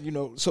like that,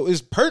 So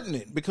it's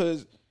pertinent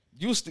because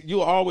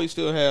you always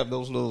still have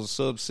those little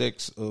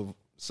subsections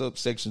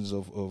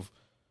of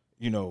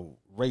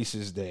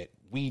races that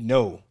we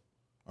know.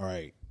 All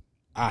right,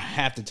 I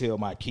have to tell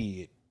my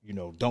kid,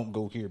 don't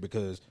go here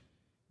because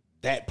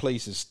that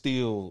place is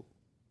still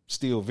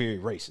very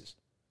racist.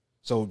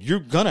 So you're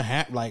gonna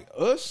have, like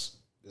us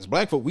as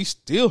black folk, we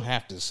still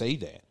have to say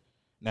that.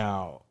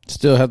 Now,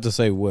 still have to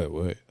say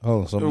what?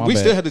 Oh, so we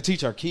still have to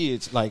teach our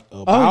kids like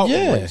about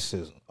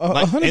racism,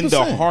 like in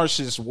the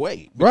harshest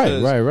way. Right.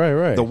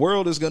 The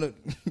world is gonna.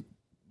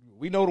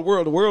 We know the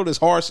world. The world is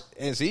harsh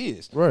as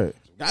is. Right.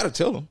 Got to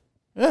tell them.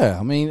 Yeah,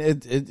 I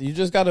mean, you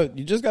just gotta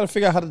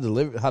figure out how to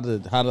deliver, how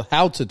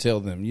to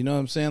tell them. You know what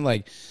I'm saying?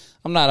 Like,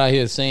 I'm not out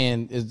here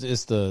saying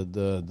it's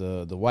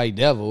the white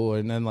devil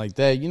or nothing like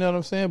that. You know what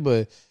I'm saying?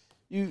 But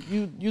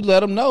you let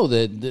them know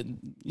that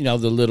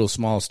the little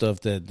small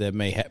stuff that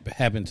may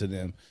happen to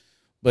them,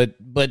 but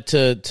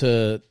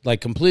to like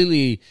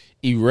completely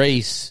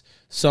erase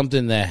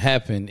something that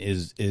happened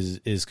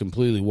is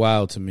completely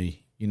wild to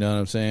me. You know what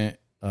I'm saying?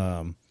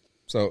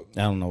 So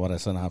I don't know why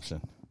that's an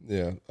option.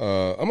 Yeah,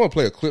 I'm gonna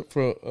play a clip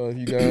for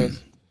you guys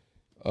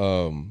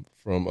from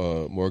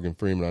Morgan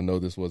Freeman. I know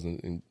this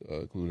wasn't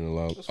included in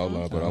the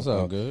outline,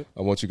 but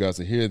I want you guys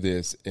to hear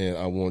this, and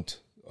I want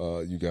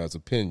you guys'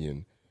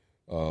 opinion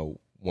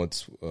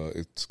once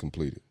it's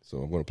completed. So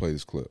I'm going to play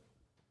this clip.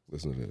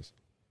 Listen to this.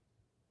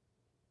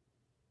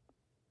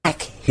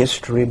 Black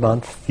History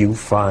Month you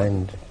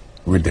find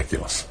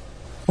ridiculous.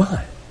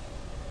 Why?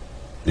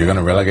 You're going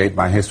to relegate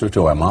my history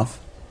to a month?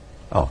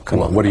 Oh,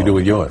 come on. What do you do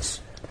with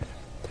yours?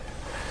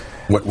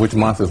 Which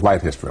month is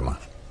White History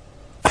Month?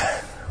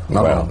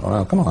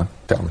 Well, come on,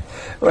 tell me.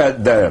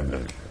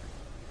 Well,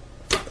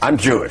 I'm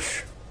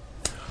Jewish.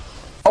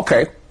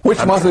 Okay,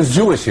 which month is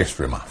Jewish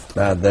History Month?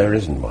 There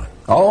isn't one.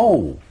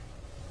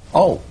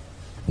 Oh,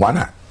 why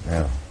not?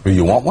 Yeah. Do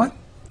you want one?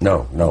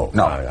 No.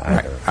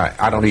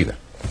 I don't either.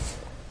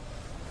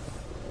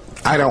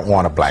 I don't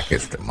want a Black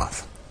History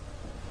Month.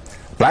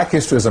 Black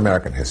history is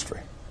American history.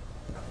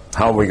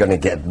 How are we going to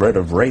get rid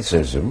of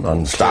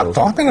racism? Stop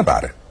talking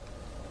about it.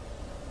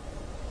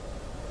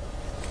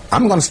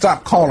 I'm going to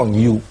stop calling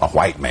you a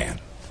white man.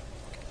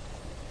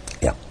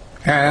 Yeah.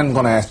 And I'm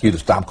going to ask you to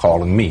stop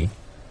calling me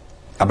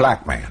a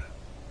black man.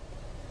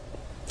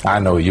 I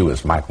know you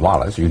as Mike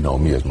Wallace. You know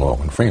me as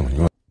Morgan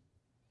Freeman.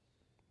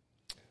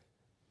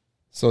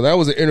 So that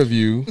was an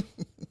interview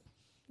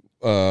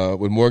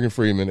with Morgan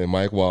Freeman and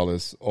Mike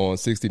Wallace on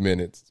 60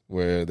 Minutes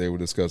where they were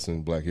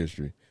discussing Black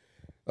history.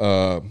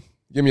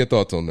 Give me your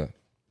thoughts on that.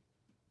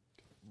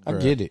 I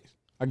get it.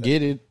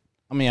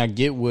 I mean, I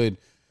get what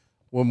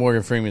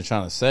Morgan Freeman's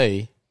trying to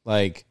say.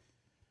 Like,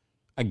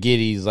 I get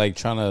he's like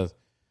trying to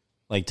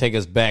like take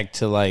us back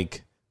to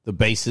like the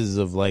basis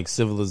of like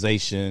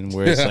civilization,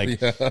 where it's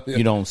like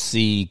you don't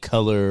see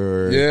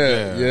color, or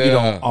you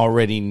don't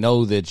already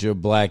know that you're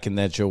black and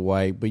that you're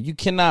white, but you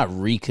cannot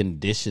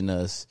recondition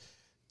us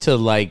to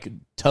like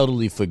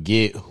totally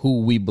forget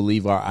who we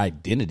believe our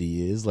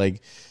identity is.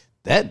 Like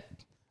that,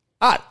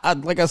 I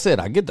like I said,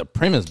 I get the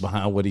premise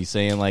behind what he's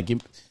saying. Like,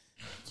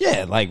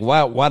 Yeah, like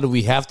why do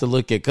we have to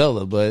look at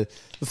color? But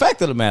the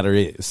fact of the matter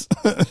is,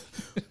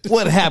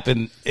 what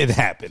happened, it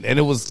happened, and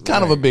it was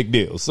kind of a big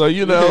deal. So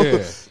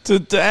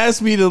to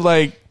ask me to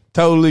like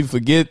totally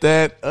forget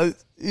that,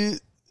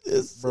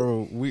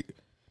 bro,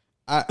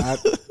 I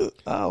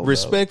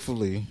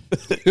respectfully,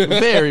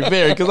 very,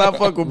 because I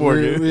fuck with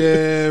Morgan.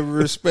 Yeah,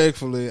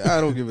 respectfully,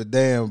 I don't give a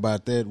damn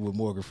about that. What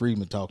Morgan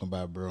Freeman talking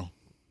about, bro.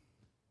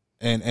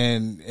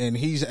 And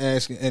he's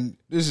asking, and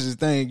this is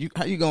the thing: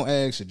 how you gonna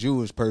ask a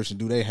Jewish person,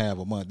 do they have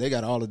a month? They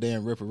got all the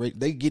damn reparations.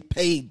 They get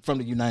paid from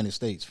the United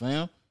States,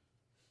 fam.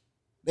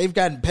 They've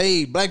gotten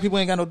paid. Black people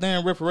ain't got no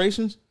damn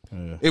reparations.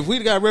 Yeah. If we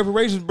got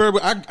reparations, bro,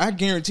 I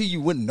guarantee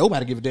you wouldn't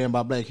nobody give a damn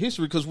about Black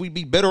history because we'd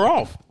be better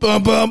off.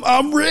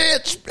 I'm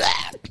rich.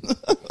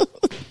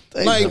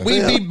 Like,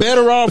 we'd be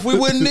better off. We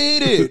wouldn't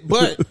need it.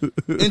 But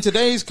in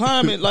today's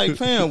climate, like,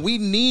 fam, we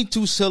need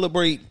to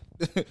celebrate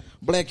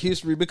Black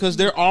history because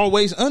they're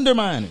always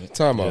undermining it.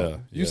 Time out.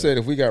 You said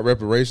if we got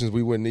reparations,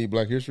 we wouldn't need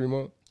Black History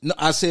Month? No,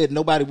 I said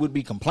nobody would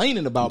be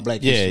complaining about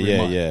Black History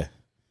Month. Yeah.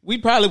 We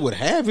probably would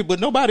have it, but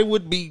nobody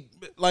would be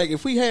like,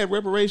 if we had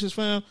reparations,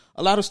 fam,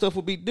 a lot of stuff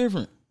would be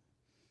different.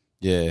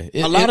 Yeah.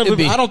 A lot of it,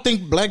 I don't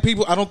think Black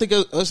people, I don't think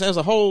us as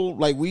a whole,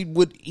 like, we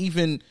would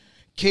even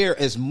care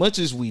as much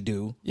as we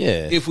do.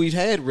 Yeah. If we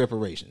had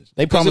reparations.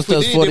 They promised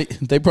us 40.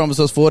 They promised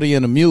us 40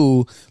 and a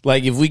mule.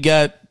 Like, if we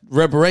got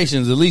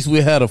reparations, at least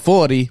we had a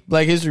 40.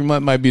 Black History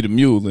Month might be the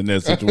mule in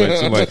that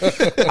situation. Like,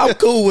 I'm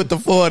cool with the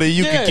 40.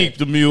 You can keep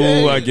the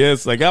mule, I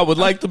guess. Like, I would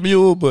like the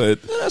mule,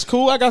 but that's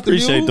cool. I got the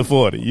appreciate mule, the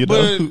 40. You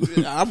know,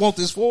 but I want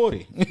this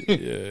 40.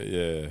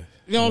 yeah.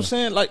 You know what I'm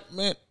saying? Like,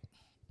 man,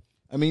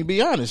 I mean,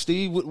 be honest,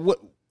 Steve. What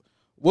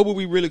would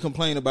we really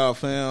complain about,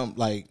 fam?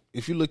 Like,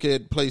 if you look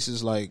at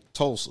places like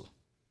Tulsa,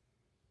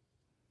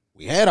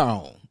 we had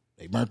our own.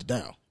 They burnt it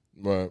down.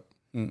 Right.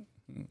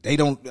 They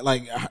don't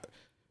like.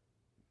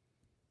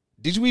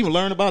 Did you even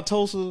learn about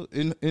Tulsa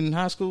in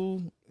high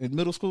school, in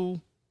middle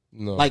school?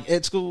 No. Like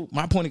at school?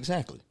 My point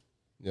exactly.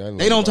 Yeah,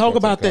 they don't talk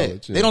about that.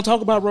 College, yeah. They don't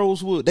talk about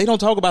Rosewood. They don't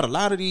talk about a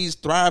lot of these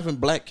thriving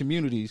Black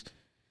communities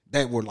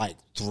that were like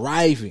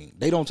thriving.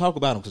 They don't talk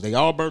about them because they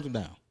all burnt them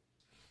down.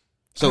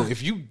 So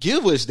if you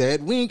give us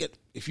that, we ain't get.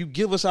 If you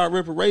give us our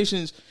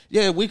reparations,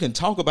 yeah, we can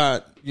talk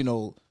about.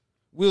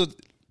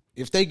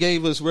 If they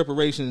gave us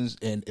reparations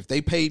and if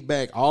they paid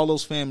back all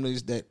those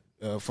families that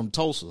from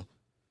Tulsa,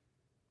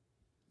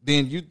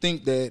 then you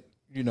think that,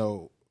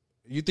 you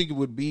think it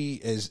would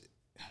be as,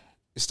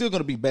 it's still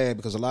going to be bad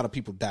because a lot of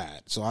people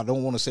died. So I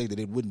don't want to say that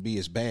it wouldn't be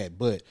as bad,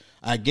 but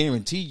I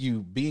guarantee you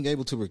being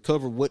able to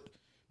recover what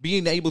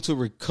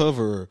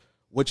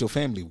your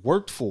family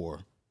worked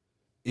for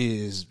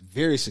is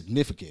very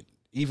significant,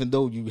 even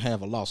though you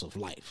have a loss of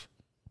life.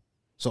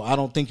 So I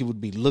don't think it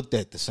would be looked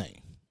at the same.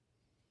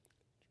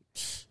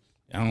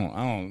 I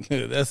don't.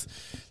 That's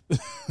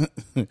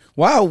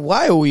why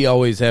are we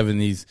always having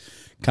these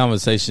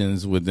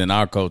conversations within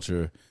our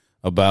culture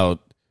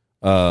about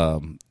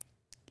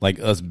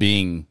like us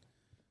being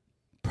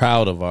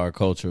proud of our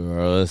culture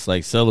or us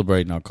like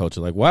celebrating our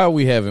culture? Like, why are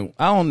we having?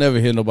 I don't never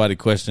hear nobody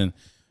question.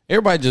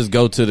 Everybody just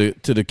go to the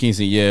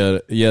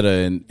quinceañera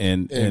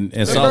and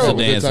salsa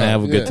dance and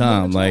have a good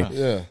time. Like,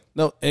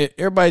 no,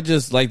 everybody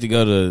just like to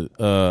go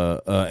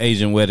to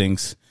Asian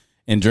weddings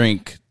and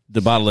drink the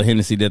bottle of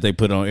Hennessy that they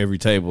put on every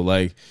table.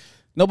 Like,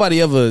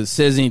 nobody ever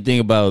says anything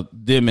about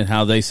them and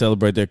how they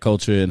celebrate their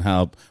culture and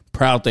how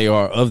proud they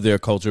are of their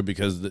culture,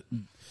 because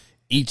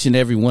each and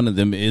every one of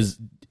them is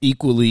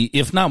equally,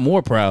 if not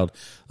more proud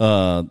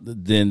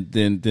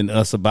than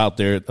us about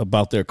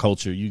their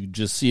culture. You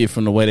just see it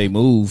from the way they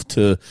move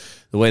to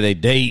the way they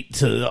date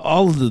to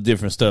all of the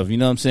different stuff. You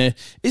know what I'm saying?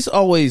 It's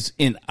always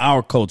in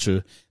our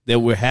culture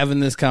that we're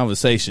having this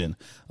conversation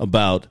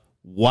about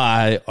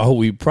why are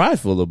we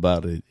prideful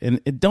about it, and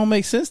it don't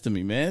make sense to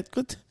me, man.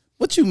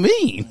 What you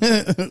mean?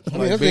 I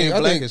think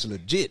Black is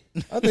legit.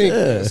 I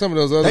think some of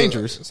those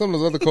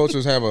other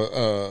cultures have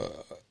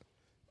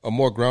a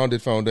more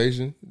grounded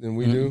foundation than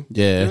we do.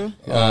 Yeah.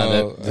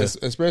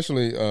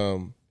 Especially,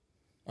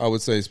 I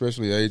would say,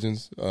 especially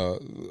Asians,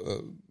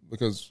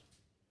 because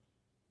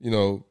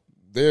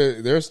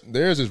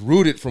theirs is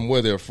rooted from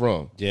where they're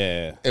from.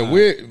 Yeah,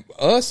 and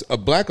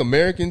Black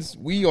Americans,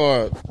 we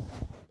are.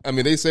 I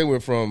mean, they say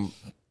we're from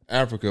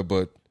Africa,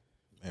 but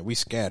man, we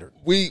scattered.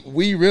 We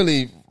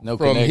really no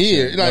from connection.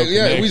 here. Like, no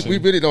yeah, we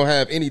really don't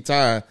have any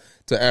tie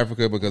to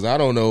Africa because I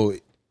don't know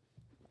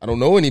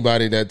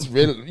anybody that's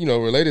really,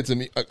 related to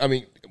me. I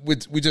mean,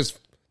 we just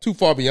too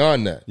far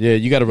beyond that. Yeah,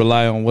 you got to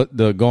rely on what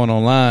the going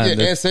online.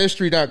 Yeah,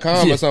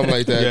 ancestry.com or something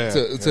like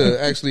that to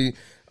actually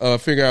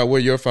figure out where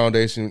your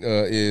foundation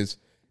is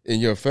in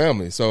your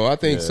family. So I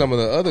think some of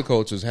the other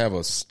cultures have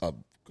a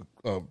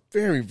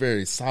very,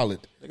 very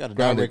solid. They got a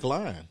direct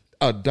line.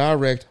 A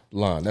direct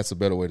line. That's a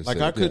better way to say it.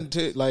 Like, I couldn't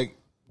tell, like,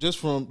 just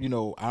from,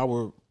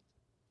 our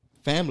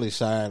family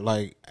side,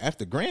 like,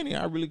 after Granny,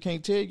 I really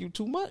can't tell you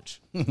too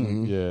much.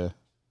 Yeah.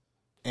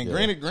 And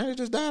Granny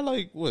just died,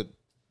 like, what,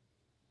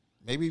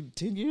 maybe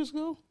 10 years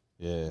ago?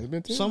 Yeah. Has it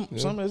been 10?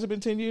 Has it been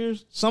 10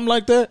 years? Something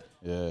like that?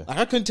 Yeah. Like,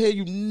 I couldn't tell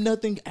you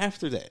nothing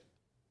after that.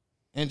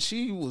 and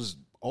she was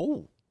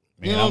old.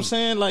 You know what I'm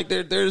saying? Like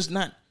there's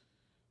not,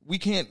 we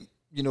can't,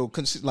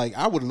 like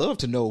I would love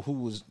to know who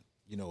was,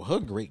 her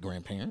great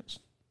grandparents.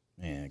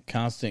 Man,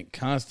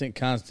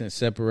 constant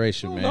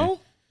separation, man. Know.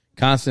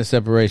 Constant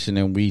separation,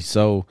 and we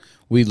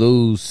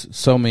lose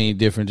so many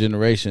different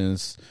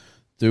generations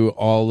through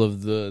all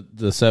of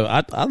the seven.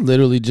 I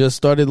literally just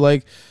started,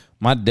 like,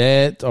 my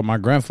dad or my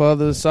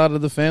grandfather's side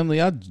of the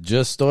family. I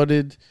just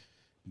started.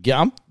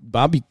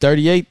 I'll be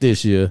 38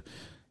 this year.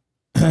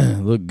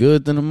 Look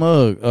good than a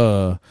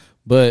mug.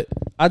 But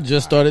I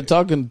just started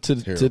talking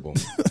to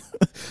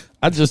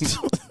I just.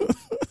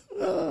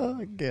 Oh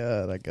my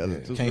God! I got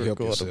it. Can't help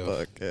record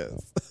yourself.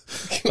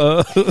 the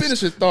podcast.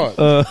 Finish your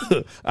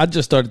thought. I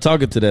just started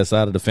talking to that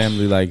side of the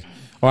family, like,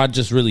 or I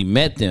just really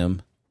met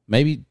them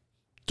maybe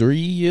 3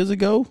 years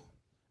ago.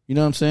 You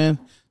know what I'm saying?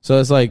 So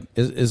it's like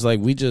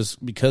we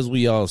just, because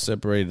we all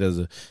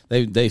separated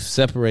they've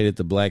separated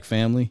the black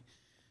family,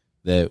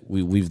 that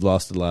we've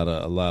lost a lot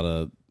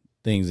of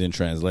things in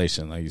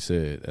translation. Like you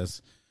said,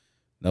 that's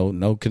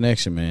no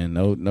connection, man.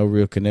 No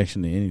real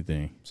connection to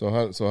anything. So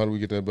how do we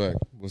get that back?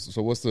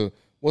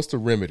 What's the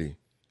remedy?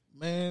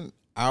 Man,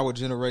 our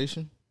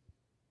generation.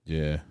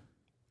 Yeah.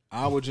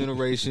 Our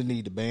generation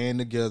need to band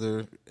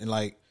together, and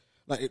like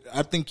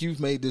I think you've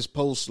made this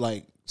post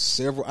like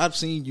several. I've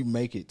seen you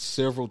make it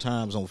several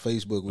times on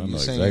Facebook when you're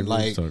saying exactly like,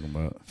 what you're talking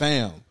about.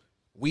 "Fam,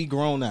 we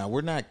grown now.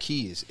 We're not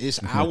kids.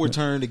 It's our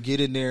turn to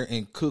get in there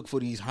and cook for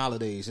these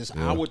holidays. It's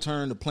our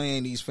turn to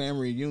plan these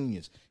family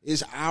reunions.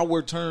 It's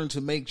our turn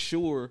to make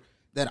sure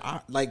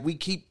that we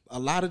keep a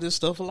lot of this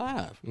stuff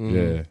alive.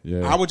 Yeah.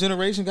 Our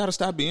generation got to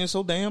stop being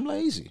so damn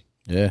lazy.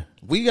 Yeah.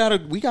 We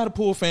gotta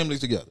pull families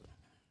together.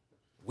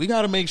 We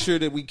got to make sure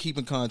that we keep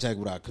in contact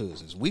with our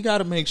cousins. We got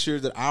to make sure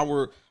that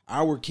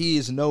our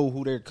kids know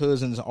who their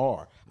cousins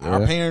are. Yeah.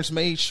 Our parents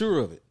made sure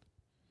of it.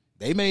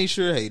 They made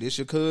sure, hey, this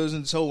your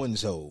cousin so and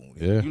so.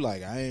 You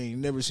like, I ain't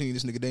never seen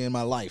this nigga day in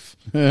my life.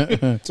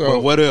 So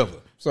whatever.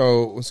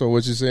 So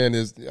what you're saying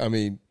is, I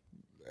mean,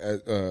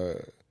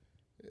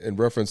 in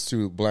reference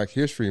to Black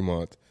History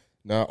Month,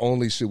 not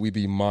only should we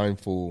be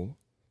mindful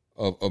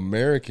of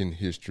American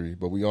history,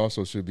 but we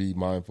also should be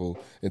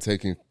mindful in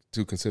taking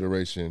into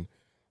consideration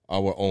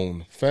our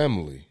own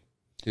family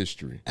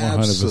history. 100%.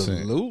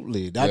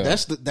 Absolutely.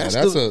 That's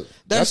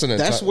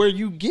where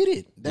you get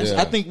it.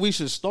 I think we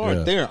should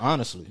start there,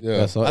 honestly.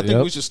 Yeah. I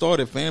think we should start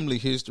at family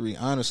history,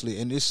 honestly.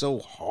 And it's so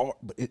hard,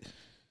 but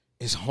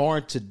it's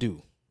hard to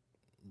do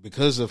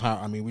because of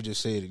how, we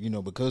just said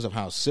it, because of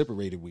how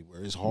separated we were.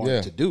 It's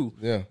hard to do.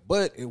 Yeah.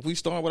 But if we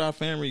start with our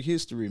family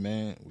history,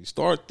 man, we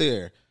start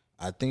there.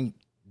 I think,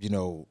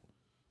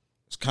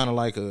 it's kind of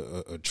like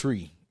a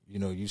tree.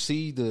 You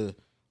see the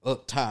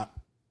up top,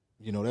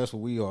 that's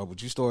what we are.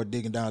 But you start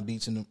digging down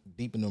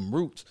deep in them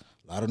roots.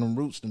 A lot of them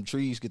roots, them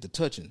trees get to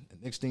touching. The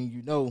next thing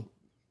you know,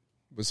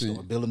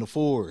 start building the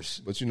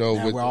forest. But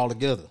now we're all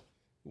together.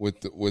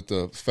 With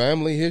the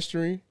family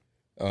history,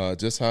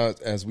 just how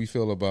as we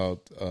feel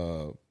about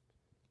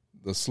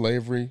the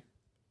slavery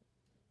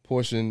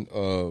portion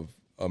of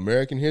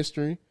American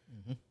history,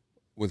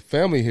 with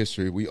family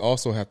history, we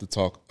also have to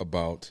talk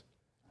about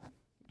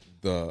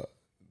the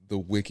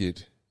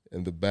wicked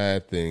and the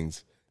bad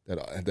things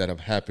that have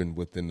happened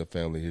within the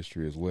family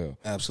history as well.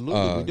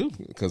 Absolutely, we do.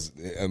 Because,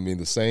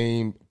 the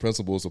same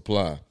principles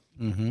apply.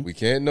 We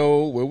can't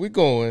know where we're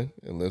going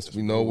unless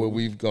we know where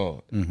we've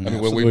gone.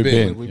 Where we've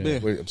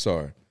been. I'm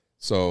sorry.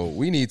 So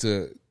we need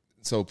to,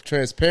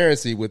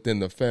 transparency within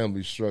the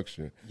family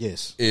structure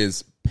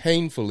is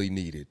painfully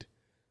needed.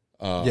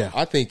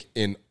 I think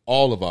in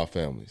all of our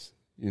families.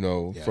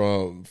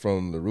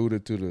 From the rooter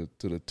to the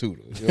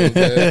tutor. You know what I'm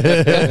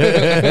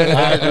saying?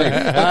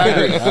 I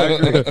agree.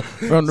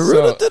 From the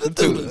rooter to the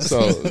tutor.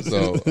 So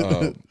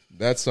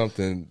that's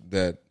something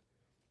that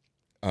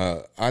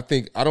I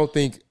don't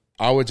think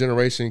our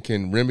generation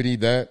can remedy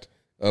that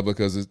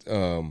because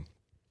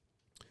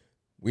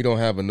we don't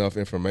have enough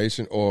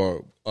information,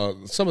 or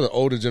some of the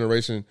older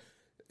generation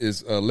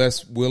is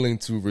less willing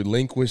to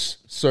relinquish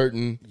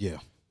certain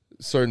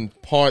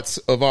parts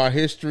of our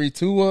history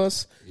to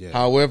us.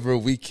 However,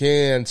 we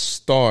can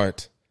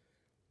start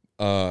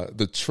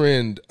the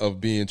trend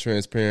of being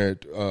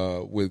transparent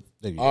with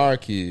our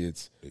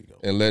kids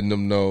and letting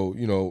them know,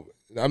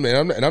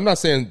 I'm not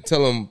saying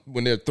tell them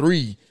when they're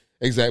 3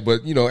 exact,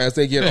 but as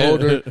they get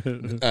older,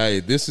 hey,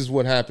 this is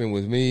what happened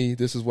with me.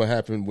 This is what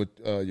happened with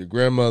your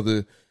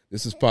grandmother.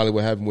 This is probably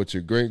what happened with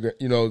your great,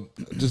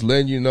 just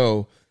letting you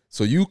know.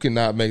 So you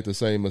cannot make the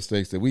same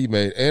mistakes that we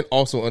made, and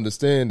also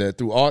understand that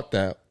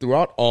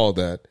throughout all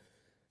that,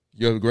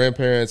 your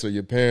grandparents or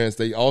your parents,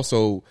 they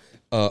also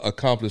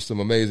accomplished some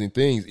amazing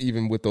things,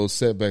 even with those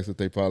setbacks that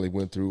they probably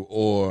went through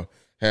or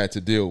had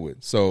to deal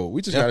with. So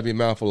we just got to be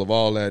mindful of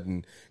all that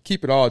and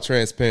keep it all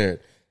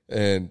transparent.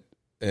 And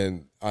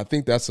I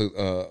think that's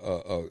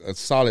a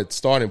solid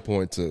starting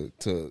point or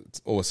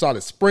a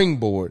solid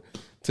springboard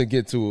to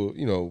get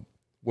to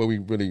where we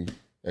really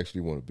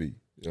actually want to be.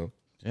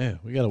 Yeah,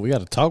 we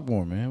gotta talk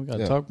more, man. We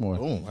gotta talk more.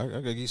 Boom. I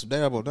gotta get some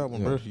dab on that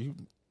one, bro. You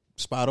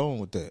spot on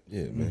with that.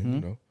 Yeah,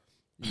 man.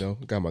 You know,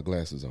 got my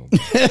glasses on. I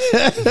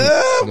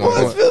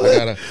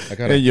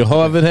got and your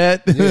Harvard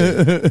hat. Yeah.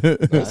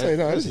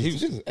 This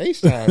is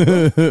H time,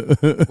 bro.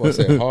 Boy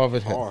said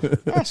Harvard hat.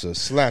 I should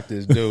slap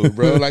this dude,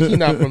 bro. Like, he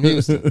not from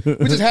Houston.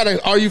 We just had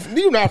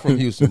you not from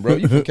Houston, bro.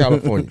 You from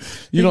California.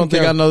 You don't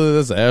think I know that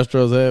that's an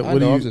Astros hat? I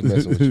know, I'm just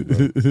messing with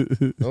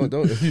you, bro.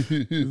 Don't.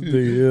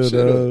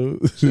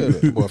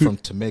 Shut up. Boy from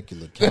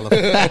Temecula,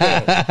 California.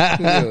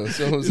 Yeah,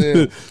 so I'm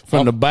saying,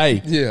 From the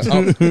Bay. yeah,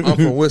 I'm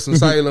from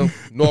Winston-Salem,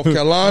 North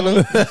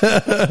Carolina.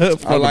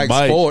 I like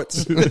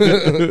sports. Wait,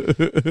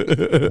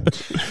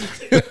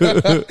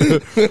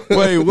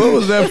 what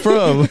was that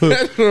from?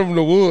 That's from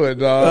the wood,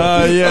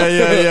 dog.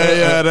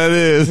 Yeah, that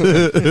is.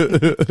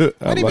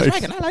 I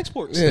like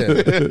sports.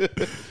 Yeah.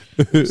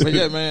 But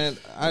yeah, man,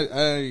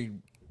 I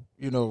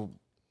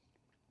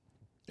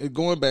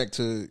going back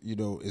to,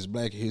 is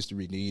Black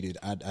History needed?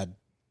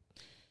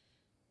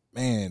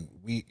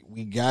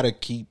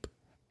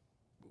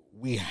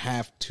 We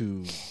have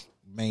to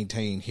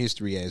maintain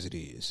history as it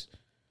is.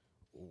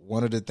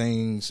 One of the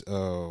things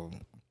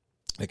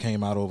that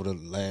came out over the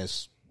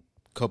last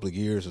couple of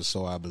years or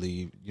so, I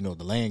believe,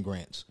 the land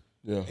grants,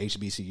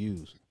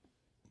 HBCUs.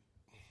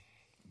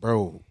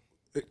 Bro,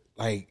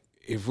 like,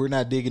 if we're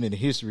not digging into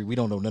history, we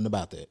don't know nothing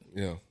about that.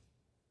 Yeah.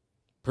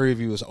 Prairie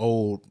View is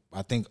old,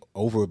 I think,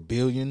 over $1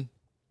 billion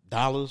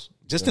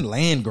just in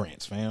land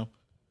grants, fam.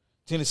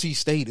 Tennessee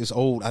State is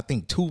old, I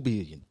think, $2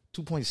 billion,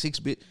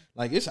 2.6 billion.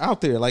 Like, it's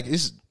out there. Like,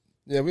 it's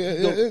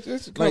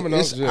coming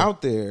it's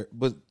out there.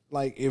 But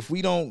like, if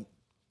we don't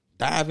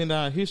dive into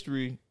our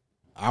history,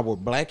 our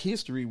Black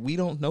history, we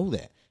don't know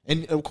that.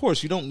 And of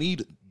course, you don't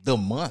need the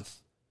month,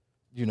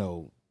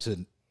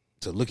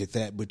 to look at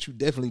that, but you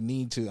definitely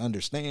need to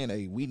understand,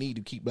 we need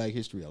to keep Black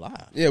history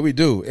alive. Yeah, we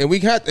do. And we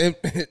got, and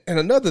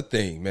another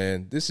thing,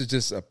 man, this is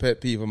just a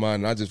pet peeve of mine,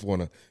 and I just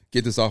want to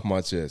get this off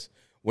my chest.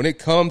 When it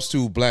comes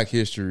to Black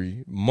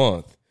History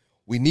Month,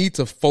 we need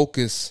to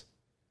focus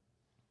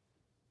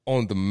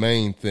on the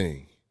main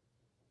thing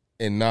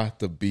and not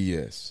the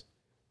BS.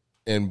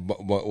 And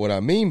what I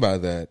mean by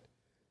that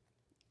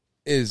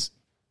is,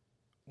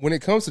 when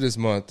it comes to this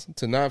month,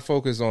 to not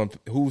focus on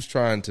who's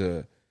trying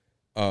to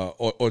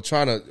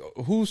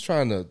who's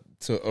trying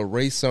to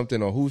erase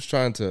something, or who's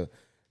trying to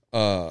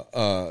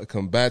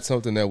combat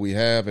something that we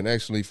have, and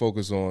actually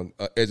focus on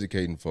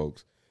educating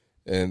folks.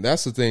 And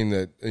that's the thing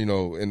that,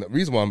 and the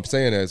reason why I'm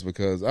saying that is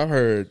because I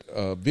heard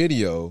a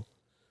video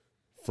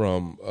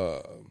from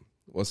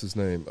what's his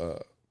name,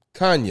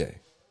 Kanye,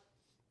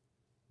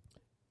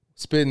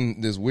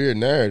 spitting this weird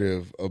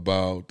narrative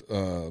about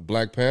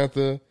Black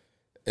Panther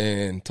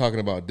and talking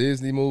about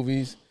Disney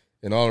movies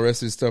and all the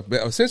rest of this stuff.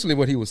 But essentially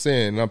what he was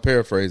saying, and I'm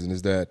paraphrasing,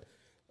 is that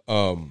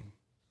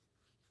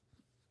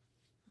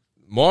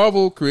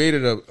Marvel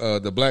created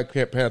the Black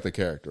Panther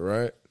character,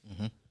 right?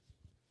 Mm-hmm.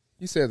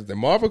 He said that the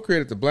Marvel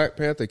created the Black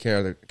Panther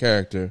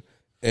character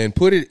and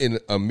put it in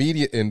a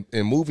media in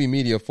movie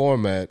media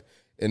format,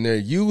 and they're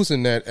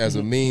using that as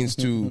a means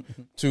to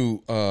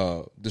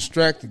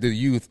distract the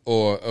youth,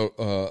 or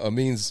a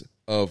means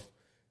of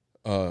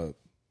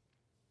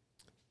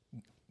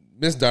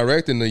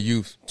misdirecting the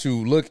youth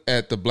to look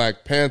at the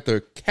Black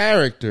Panther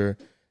character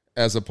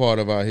as a part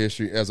of our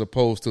history, as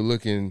opposed to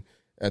looking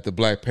at the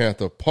Black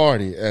Panther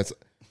Party as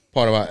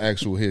part of our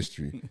actual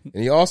history.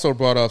 And he also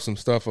brought up some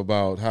stuff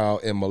about how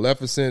in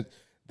Maleficent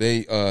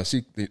they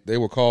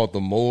were called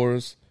the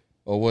Moors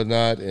or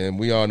whatnot, and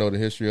we all know the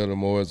history of the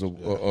Moors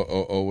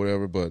or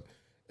whatever.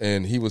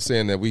 And he was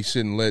saying that we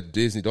shouldn't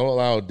don't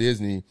allow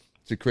Disney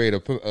to create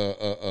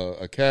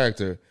a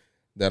character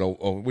that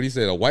what he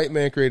said, a white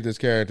man created this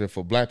character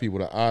for Black people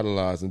to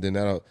idolize, and then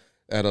that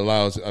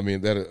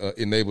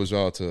enables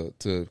y'all to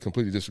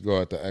completely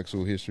disregard the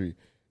actual history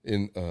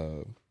in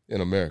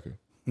America.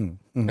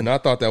 Mm-hmm. And I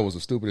thought that was the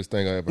stupidest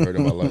thing I ever heard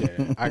in my life.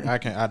 Yeah,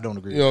 I don't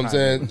agree. You know what I'm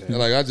saying?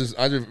 Like, I just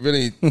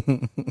really,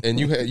 and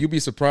you'd be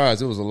surprised.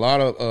 There was a lot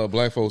of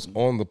Black folks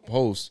on the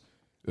post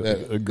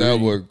that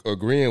were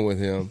agreeing with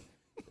him,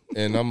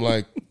 and I'm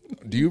like,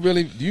 do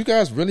you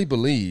guys really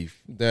believe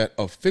that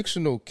a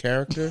fictional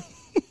character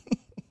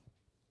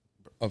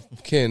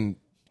can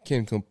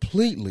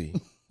completely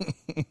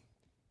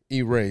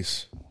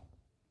erase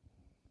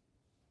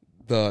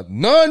the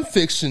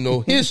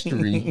non-fictional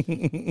history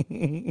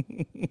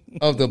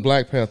of the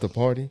Black Panther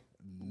Party?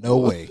 No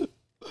way.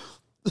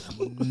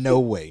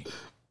 No way.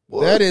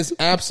 That is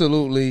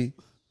absolutely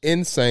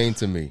insane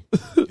to me.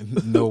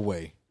 No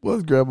way.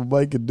 Let's grab a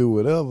mic and do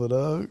whatever,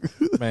 dog.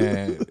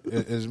 Man,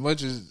 as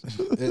much as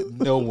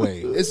no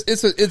way.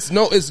 It's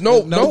no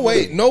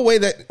way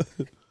that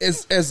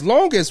as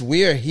long as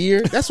we're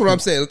here, that's what I'm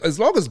saying. As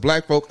long as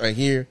Black folk are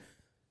here,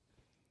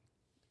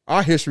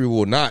 our history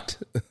will not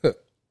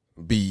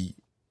be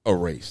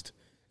erased.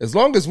 As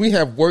long as we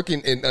have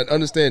working and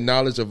understand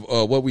knowledge of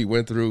what we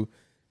went through,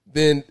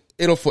 then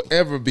it'll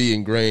forever be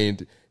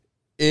ingrained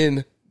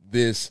in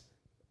this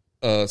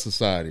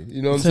society.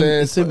 You know what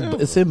I'm saying?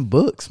 It's in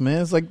books,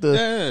 man. It's like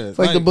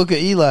the book of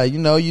Eli. You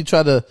know, you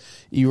try to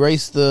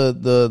erase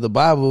the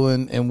Bible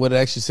and what it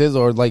actually says,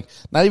 or like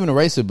not even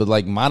erase it, but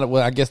like well,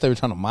 I guess they were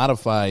trying to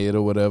modify it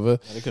or whatever.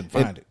 They couldn't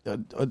find it.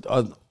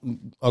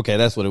 Okay,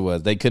 that's what it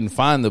was. They couldn't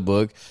find the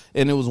book,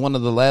 and it was one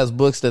of the last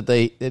books that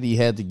he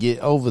had to get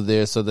over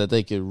there so that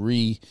they could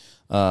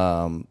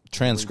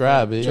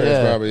transcribe it.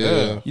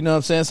 Yeah. You know what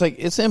I'm saying? It's like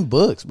it's in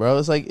books, bro.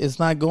 It's like it's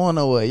not going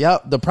nowhere.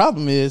 Y'all, the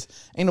problem is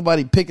ain't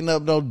nobody picking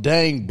up no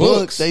dang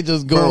books. They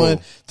just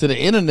going to the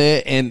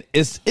internet, and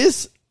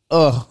it's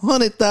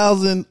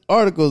 100,000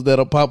 articles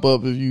that'll pop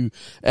up if you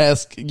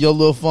ask your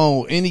little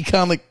phone any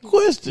kind of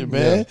question,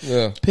 man.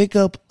 Yeah. Pick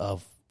up a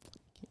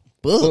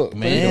book,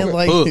 man.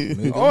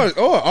 Or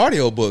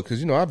audio book,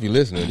 because I be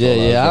listening.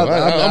 Yeah. I'm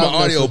an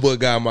audio book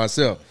guy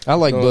myself. I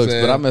like books,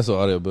 but I mess with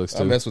audio books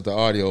too. I mess with the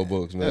audio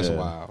books, man. That's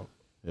wild.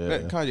 Yeah.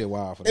 Kanye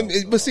wild for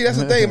that. But see, that's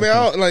the thing, man.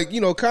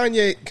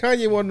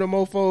 Kanye one of the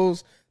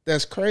mofos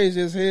that's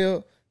crazy as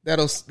hell.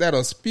 That'll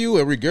spew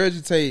and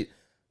regurgitate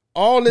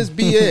all this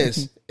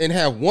BS and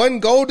have one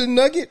golden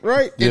nugget,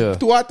 right? Yeah.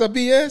 Throughout the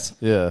BS.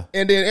 Yeah.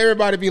 And then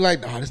everybody be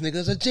like, "Oh, this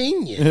nigga's a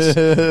genius."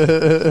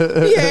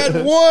 He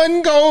had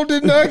one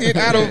golden nugget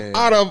out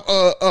of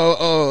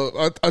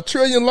a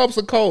trillion lumps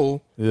of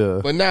coal. Yeah.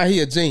 But now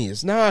he a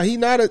genius. Nah, he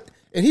not a.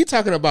 And he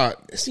talking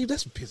about. See,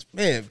 that's pissed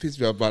me off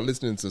about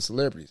listening to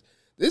celebrities.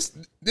 This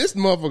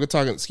motherfucker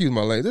talking. Excuse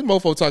my language. This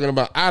motherfucker talking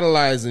about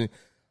idolizing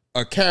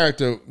a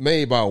character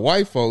made by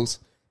white folks,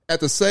 at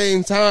the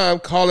same time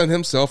calling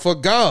himself a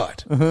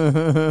god.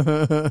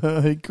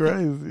 He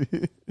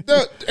crazy.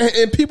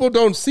 And people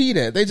don't see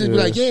that. They just be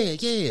like,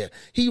 yeah,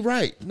 he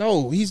right.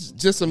 No, he's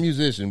just a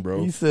musician,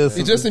 bro. He's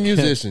just a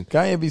musician.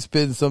 Kanye be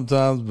spitting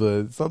sometimes,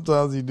 but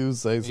sometimes he do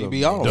say something. He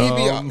be off.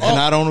 And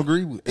I don't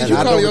agree with it. If you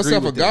call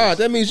yourself a god,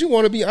 that means you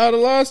want to be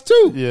idolized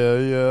too. Yeah.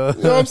 You know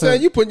what I'm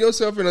saying? You putting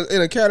yourself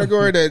in a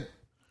category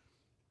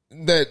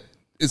that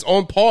is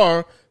on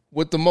par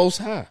with the Most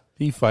High.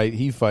 He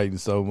fighting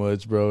so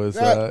much, bro.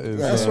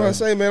 That's what I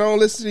say, man. I don't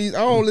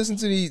listen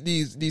to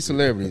these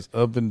celebrities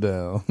up and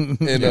down.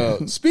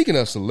 And speaking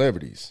of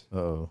celebrities,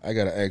 I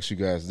gotta ask you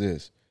guys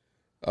this: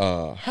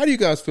 how do you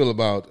guys feel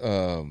about?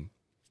 And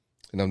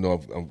I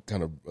know I'm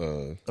kind of.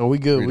 We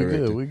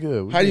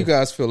good. How do you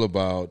guys feel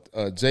about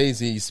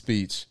Jay-Z's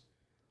speech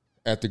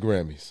at the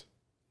Grammys?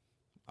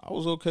 I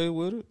was okay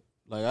with it.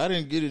 Like, I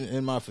didn't get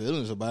in my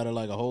feelings about it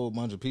like a whole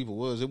bunch of people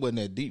was. It wasn't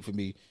that deep for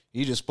me.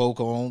 He just spoke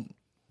on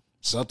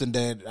something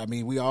that, I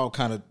mean, it all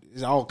kind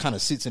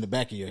of sits in the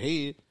back of your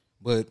head.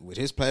 But with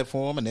his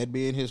platform and that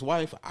being his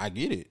wife, I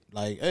get it.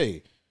 Like,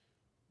 hey,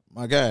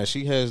 my God,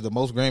 she has the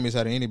most Grammys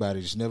out of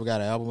anybody. She's never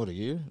got an album of the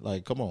year.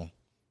 Like, come on,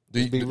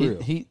 be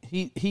real.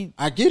 He.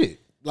 I get it.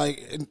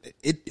 Like,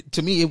 it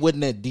to me, it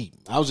wasn't that deep.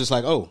 I was just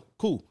like, oh,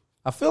 cool.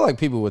 I feel like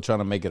people were trying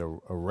to make it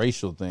a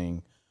racial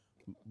thing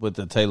with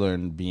the Taylor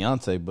and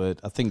Beyonce, but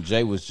I think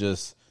Jay was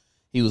just.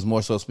 He was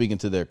more so speaking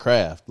to their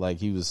craft. Like,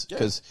 he was,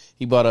 because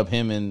he brought up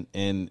him and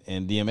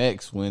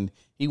DMX when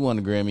he won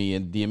the Grammy,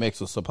 and DMX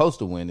was supposed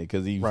to win it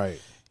because he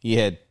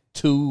had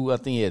two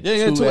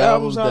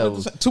albums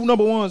out two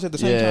number ones at the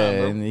same time,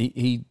 bro. And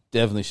he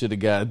definitely should have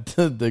got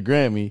the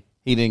Grammy.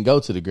 He didn't go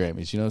to the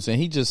Grammys. You know what I'm saying?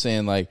 He just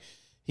saying, like,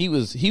 he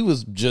was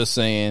just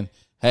saying,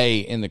 hey,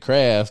 in the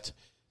craft,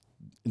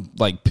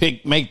 like,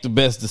 make the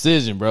best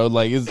decision, bro.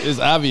 Like, it's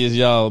obvious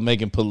y'all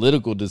making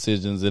political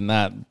decisions and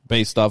not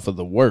based off of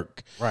the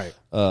work. Right.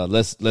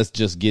 Let's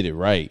just get it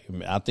right.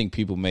 I think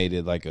people made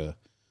it like a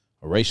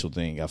racial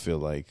thing, I feel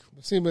like.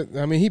 See, but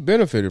I mean, he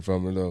benefited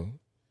from it though.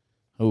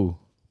 Who?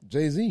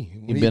 Jay-Z.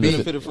 He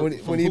benefited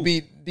when he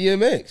beat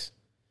DMX.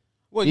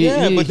 Well,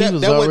 but that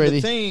wasn't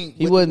the thing.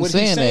 He wasn't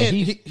saying that.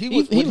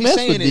 He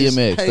messed with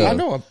DMX. Hey, I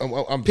know.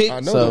 I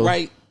know the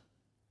right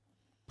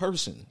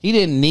person. He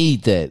didn't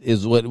need that,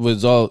 is what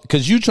was all,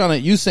 because you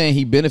saying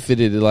he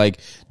benefited it,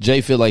 like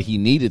Jay feel like he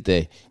needed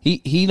that.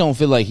 He don't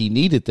feel like he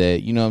needed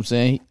that, you know what I'm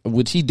saying?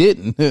 Which he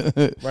didn't.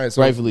 Right,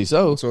 so, rightfully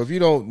so. So if you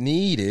don't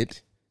need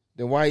it,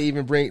 then why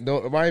even bring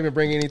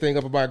anything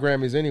up about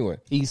Grammys anyway?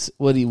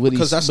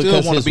 Because I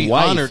still want to be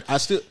honored.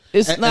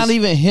 It's not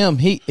even him.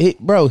 He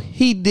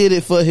did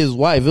it for his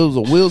wife. It was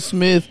a Will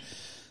Smith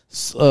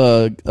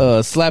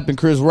slapping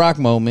Chris Rock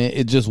moment.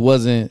 It just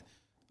wasn't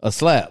a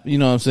slap. You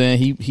know what I'm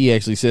saying? He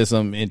actually said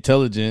something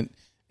intelligent,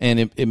 and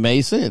it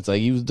made sense.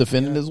 Like, he was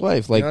defending his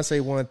wife. Like,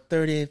 Beyonce won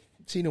 30.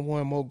 She done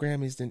won more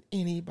Grammys than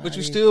anybody. But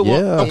you still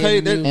want, okay?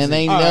 And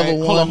they never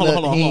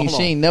won.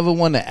 She ain't never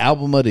won the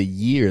album of the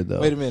year though.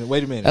 Wait a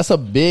minute. That's a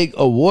big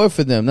award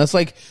for them. That's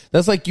like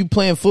you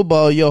playing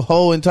football your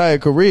whole entire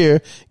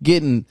career,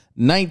 getting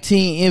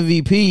 19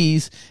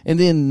 MVPs, and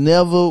then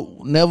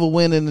never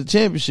winning the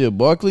championship.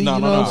 Barkley, you know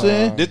what I'm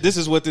saying? This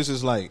is what this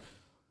is like.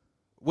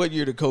 What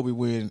year did Kobe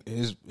win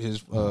his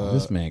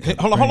this man?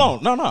 Hold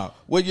on. No.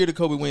 What year did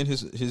Kobe win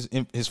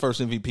his first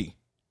MVP?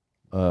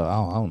 I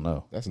don't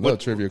know. That's another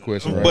trivia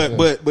question, right?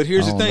 But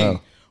here's the thing.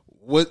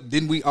 What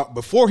didn't we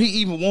before he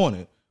even won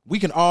it? We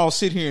can all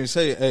sit here and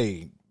say,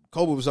 "Hey,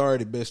 Kobe was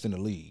already best in the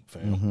league,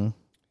 fam." Mm-hmm.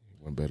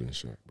 One better than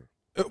Shaq, bro.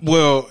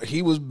 Well,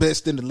 he was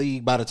best in the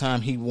league by the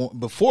time he won.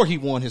 Before he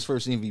won his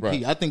first MVP,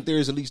 right. I think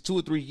there's at least 2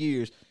 or 3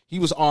 years he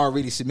was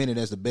already cemented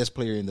as the best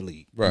player in the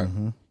league. Right.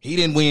 He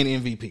didn't win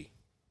MVP.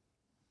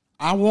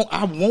 I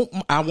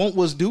want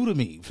what's due to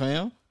me,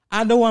 fam.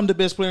 I know I'm the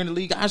best player in the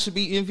league. I should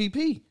be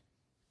MVP.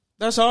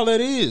 That's all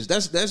that is.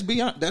 That's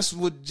Beyonce. That's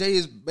what Jay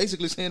is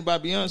basically saying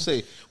about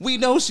Beyonce. We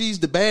know she's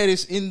the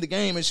baddest in the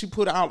game, and she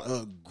put out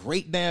a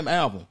great damn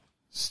album.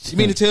 You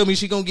mean to tell me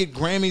she gonna get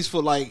Grammys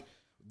for like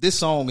this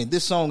song and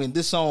this song and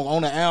this song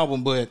on the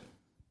album, but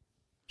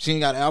she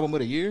ain't got an album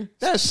of the year?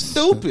 That's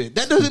stupid.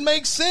 That doesn't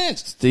make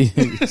sense.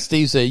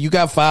 Steve said, "You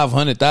got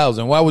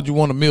 500,000. Why would you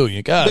want $1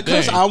 million?" God,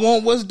 because dang. I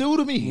want what's due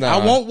to me. Nah,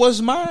 I want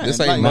what's mine. This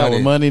ain't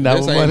like, money. Not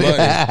with money.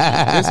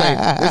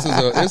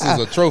 This is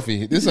a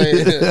trophy. This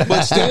ain't.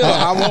 But still,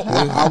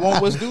 I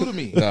want what's due to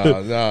me.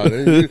 No,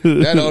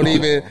 that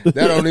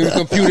don't even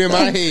compute in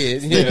my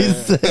head. Yeah.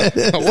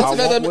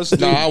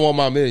 I want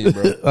my $1 million,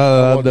 bro.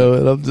 I know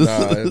it. I'm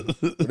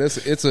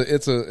just. It's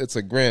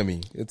a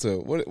Grammy. It's a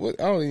what?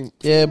 I don't even.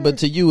 Yeah, but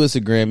to you, it's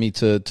a Grammy.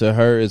 To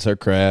her, it's her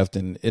craft,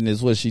 and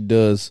it's what she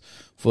does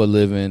for a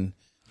living.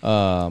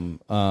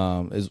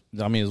 It's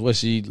what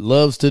she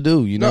loves to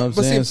do. You know what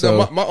I'm saying?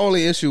 So my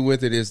only issue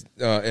with it is,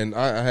 and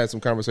I had some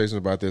conversations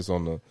about this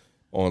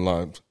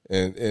online,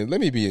 and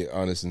let me be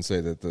honest and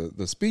say that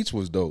the speech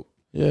was dope.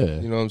 Yeah,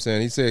 you know what I'm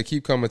saying. He said,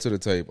 "Keep coming to the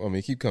tape." I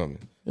mean, keep coming.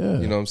 Yeah,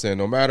 you know what I'm saying.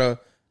 No matter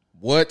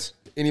what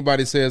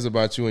anybody says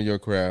about you and your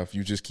craft,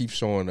 you just keep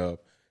showing up.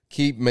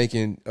 Keep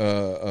making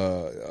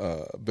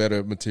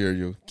better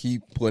material.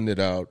 Keep putting it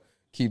out.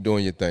 Keep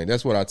doing your thing.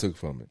 That's what I took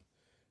from it.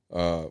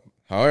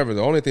 However,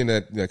 the only thing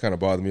that kind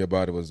of bothered me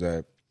about it was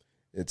that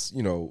it's,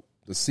 you know,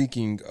 the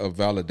seeking of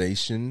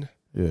validation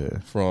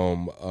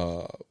from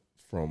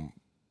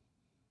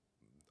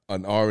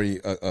an already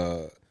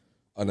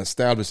an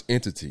established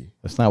entity.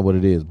 That's not what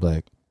it is,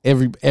 Black.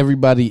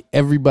 Everybody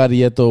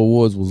at the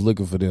awards was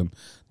looking for them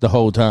the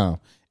whole time.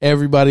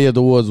 Everybody at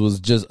the awards was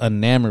just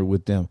enamored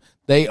with them.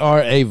 They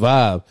are a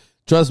vibe.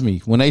 Trust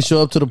me, when they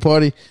show up to the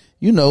party,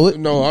 you know it.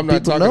 No, I'm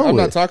not talking. I'm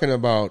not talking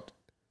about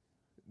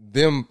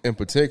them in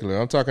particular.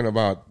 I'm talking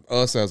about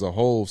us as a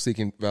whole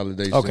seeking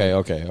validation. Okay.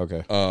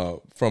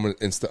 From an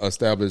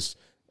established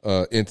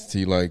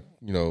entity like,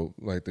 you know,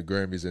 like the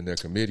Grammys and their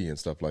committee and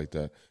stuff like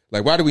that.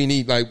 Like, why do we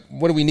need? Like,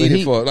 what do we need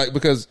it for? Like,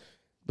 because.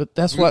 But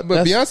that's what.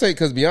 But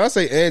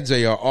Beyonce and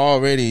Jay are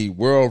already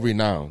world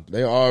renowned.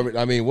 They are.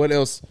 I mean, what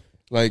else?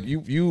 Like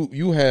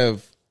you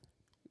have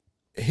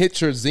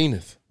hit your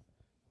zenith.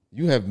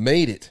 You have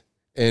made it,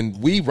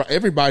 and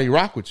everybody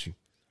rock with you.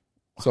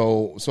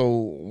 So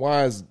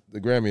why is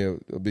the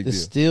Grammy a big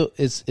deal?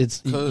 It's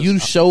you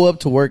show up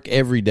to work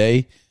every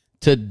day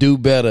to do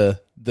better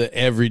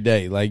every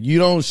day. Like, you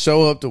don't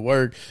show up to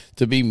work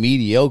to be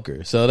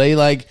mediocre. So they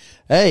like,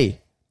 hey,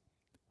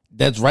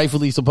 that's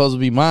rightfully supposed to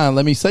be mine.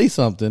 Let me say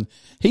something.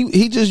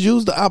 He just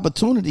used the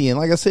opportunity, and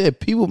like I said,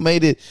 people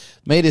made it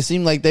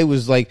seem like they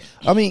was like,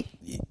 I mean,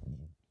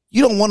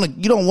 you don't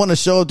want to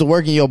show up to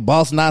work and your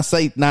boss not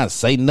say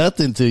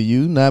nothing to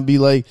you, not be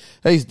like,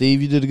 hey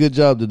Steve, you did a good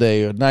job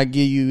today, or not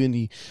give you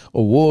any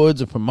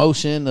awards or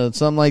promotion or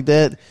something like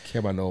that. Care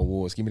about no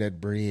awards. Give me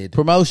that bread.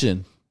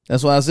 Promotion.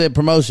 That's why I said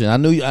promotion. I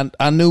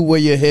knew where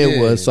your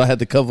head was, so I had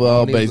to cover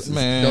all bases.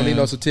 Man. Don't need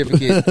no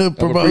certificate of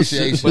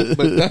appreciation.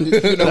 But you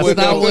know that's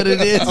not what it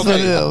is for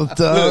them.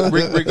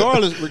 Look,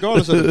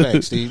 regardless of the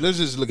fact, Steve, let's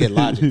just look at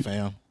logic,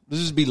 fam.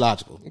 Let's just be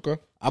logical. Okay.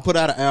 I put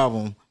out an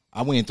album.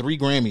 I win 3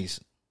 Grammys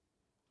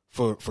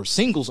for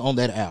singles on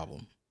that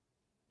album.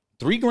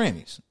 3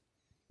 Grammys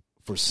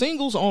for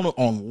singles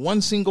on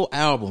one single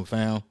album,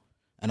 fam.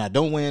 And I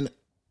don't win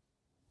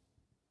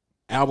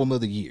album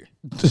of the year.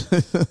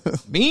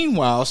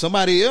 Meanwhile,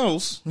 somebody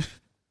else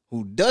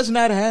who does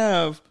not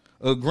have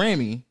a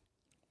Grammy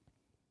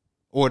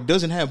or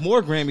doesn't have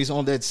more Grammys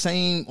on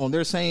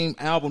their same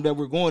album that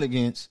we're going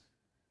against,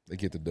 they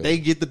get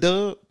the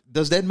dub.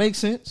 Does that make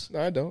sense?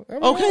 No, I don't.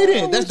 Okay,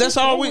 then that's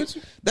all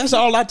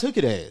I took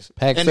it as.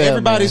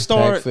 Everybody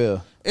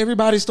started.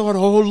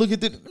 Oh, look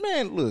at this,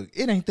 man. Look,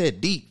 it ain't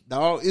that deep,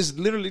 dog. It's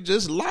literally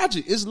just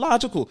logic. It's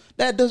logical.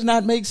 That does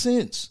not make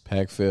sense.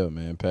 Pack fail,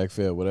 man. Pack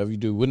fail. Whatever you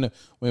do. When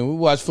we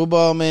watch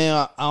football,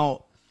 man, I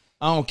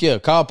don't care.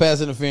 Call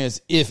pass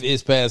interference if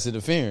it's pass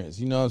interference.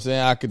 You know what I'm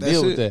saying? I could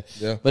deal with that.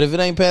 Yeah. But if it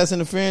ain't pass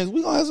interference,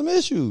 we gonna have some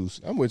issues.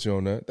 I'm with you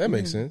on that. That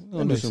makes sense. We're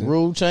gonna do some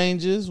rule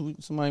changes.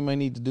 Somebody might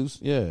need to do.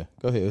 Yeah,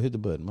 go ahead, hit the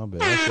button. My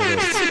bad.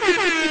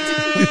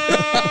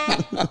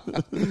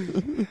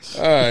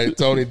 All right,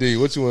 Tony D,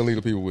 what you want to leave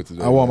the people with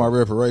today? I want my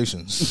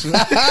reparations. Yeah.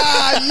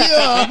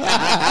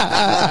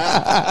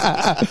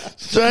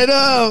 Straight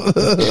up.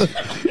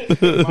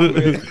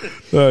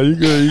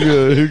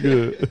 You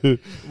good.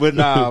 But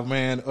nah,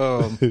 man.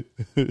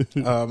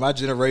 My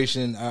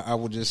generation, I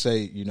would just say,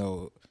 you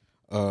know,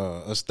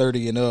 us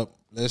 30 and up.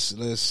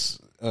 Let's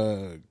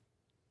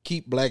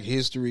keep Black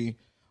History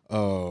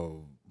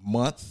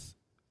Month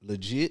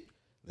legit.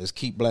 Let's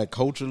keep black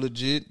culture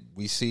legit.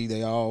 We see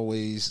they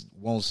always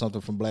want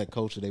something from black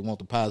culture. They want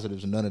the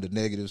positives and none of the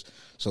negatives.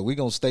 So we're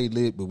going to stay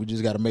lit, but we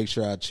just got to make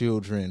sure our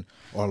children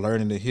are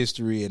learning the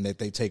history and that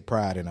they take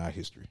pride in our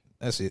history.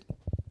 That's it.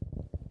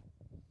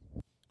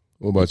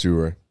 What about you,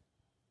 Ray?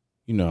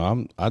 You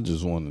know, I'm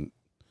just run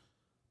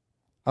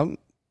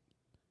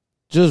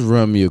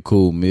me a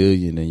cool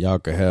million and y'all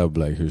could have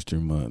Black History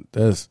Month.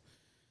 That's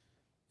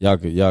y'all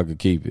could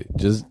keep it.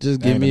 Just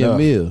give me a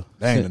meal.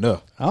 That ain't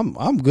enough.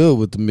 I'm good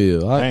with the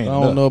meal. I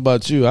don't know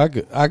about you. I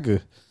could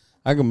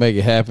make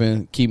it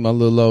happen. Keep my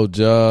little old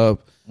job,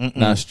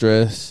 not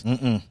stress,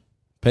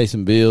 pay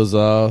some bills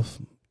off.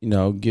 You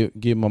know,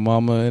 get my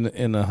mama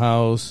in the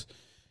house.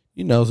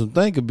 You know, some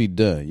things could be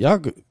done. Y'all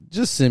could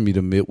just send me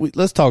the meal.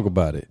 Let's talk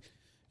about it,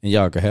 and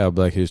y'all could have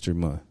Black History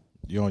Month.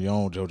 You're on your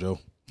own, JoJo.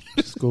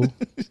 It's cool.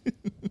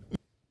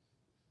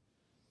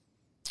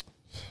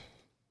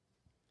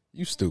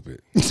 You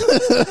stupid. I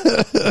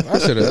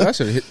should have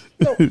hit.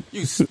 No,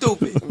 You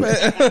stupid.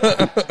 man.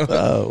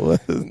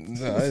 What?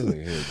 Nah, I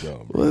didn't hit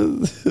John, bro.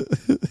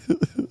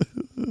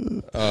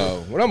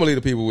 What I'm gonna leave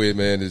the people with,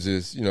 man, is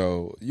just, you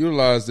know,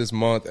 utilize this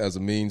month as a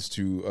means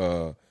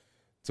to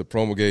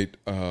promulgate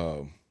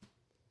the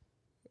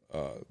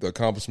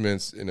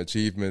accomplishments and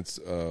achievements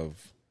of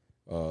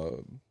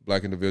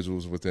black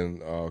individuals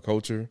within our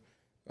culture.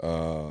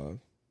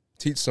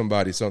 Teach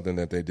somebody something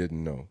that they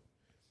didn't know.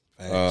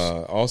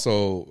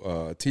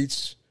 Also,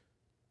 teach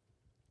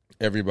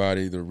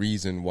everybody the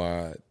reason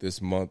why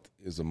this month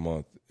is a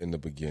month in the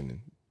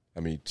beginning. I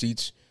mean,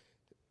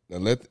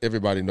 let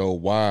everybody know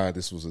why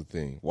this was a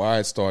thing, why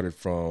it started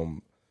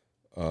from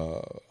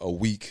a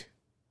week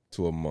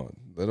to a month.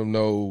 Let them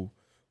know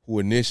who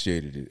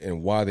initiated it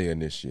and why they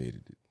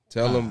initiated it.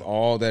 Tell them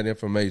all that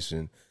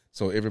information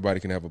so everybody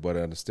can have a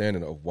better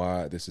understanding of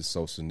why this is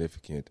so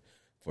significant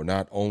for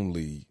not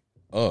only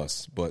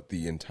us, but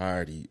the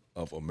entirety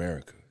of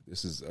America.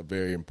 This is a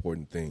very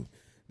important thing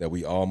that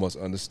we all must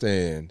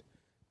understand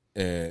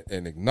and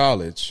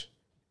acknowledge,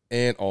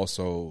 and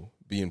also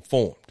be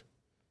informed.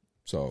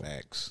 So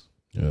Facts.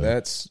 Yeah.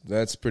 that's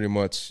pretty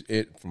much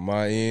it from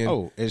my end.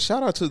 Oh, and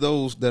shout out to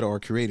those that are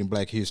creating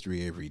black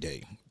history every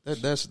day.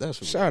 That's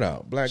Shout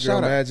out Black Girl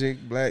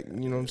Magic, Black,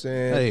 you know what I'm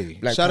saying? Hey,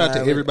 Black shout out to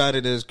Pilot.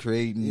 everybody that's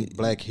creating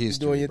black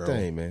history. Doing your bro.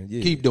 thing, man.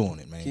 Yeah. Keep doing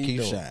it, man. Keep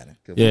doing shining.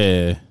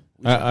 Yeah.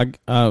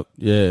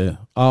 Yeah.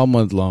 All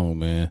month long,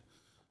 man.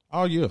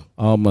 All year.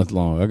 All month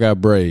long. I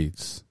got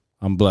braids.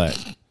 I'm black.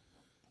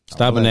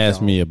 Stop and black, ask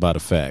y'all. me about a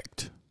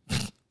fact.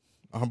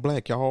 I'm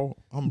black, y'all.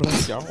 I'm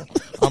black, y'all.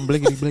 I'm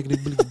blickety, blickety,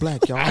 blickety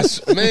black, y'all. I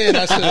should have made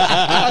that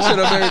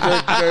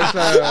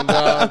sound,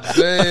 dog.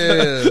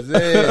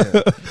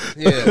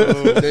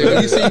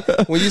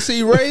 Yeah. When you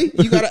see Ray,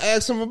 you gotta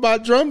ask him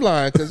about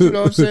drumline, because you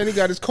know what I'm saying, he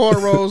got his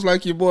cornrows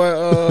like your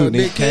boy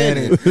Nick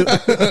Cannon.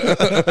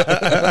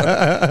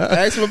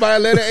 Ask him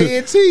about letter A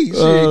and T,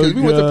 because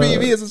we went to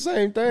PV. It's the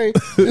same thing.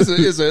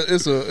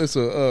 It's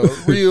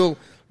a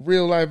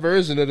real life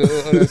version of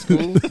that school.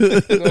 You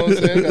know what I'm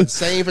saying? Got the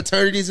same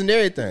fraternities and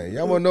everything.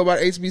 Y'all want to know about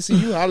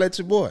HBCU? Holla at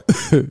your boy.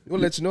 We'll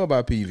let you know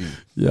about PV.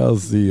 Y'all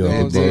see,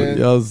 I'm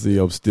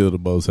still the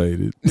most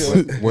hated.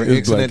 Where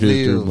It's Black excellent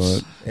History lives.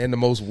 Month. And the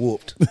most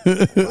whooped.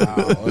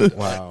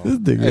 Wow. This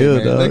nigga Hey, here,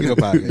 man, dog. look it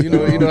up out here. You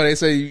know how they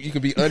say you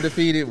can be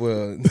undefeated?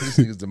 Well, this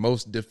nigga's the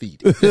most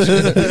defeated. Oh,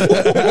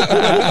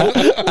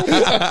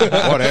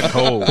 that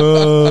cold.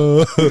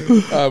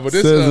 But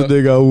this, Says the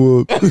nigga I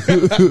whoop.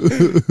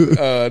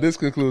 this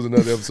concludes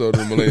another episode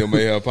of the Millennial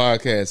Mayhem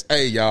podcast.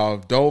 Hey, y'all,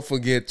 don't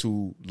forget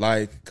to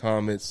like,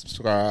 comment,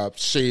 subscribe,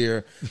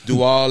 share,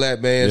 do all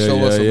that, man. Yeah, Show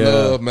us some yeah.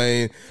 love,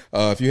 man.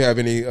 If you have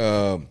any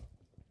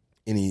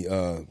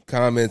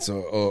comments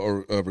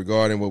or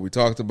regarding what we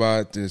talked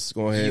about, just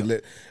go ahead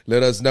and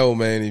let us know,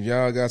 man. If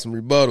y'all got some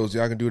rebuttals,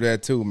 y'all can do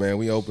that too, man.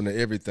 We open to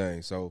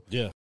everything. So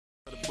Yeah.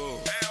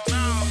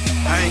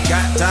 I ain't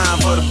got time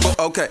for the book.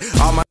 Okay,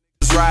 all my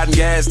niggas riding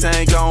gas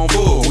tank on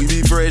full. We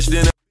be fresh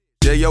than a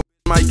yeah, yo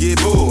might get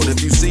bulled.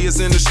 If you see us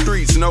in the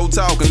streets, no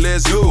talking,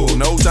 let's go.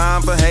 No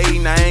time for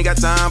hating, I ain't got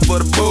time for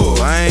the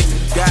bull. I ain't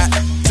got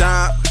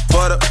time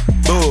for the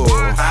bull.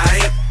 I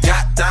ain't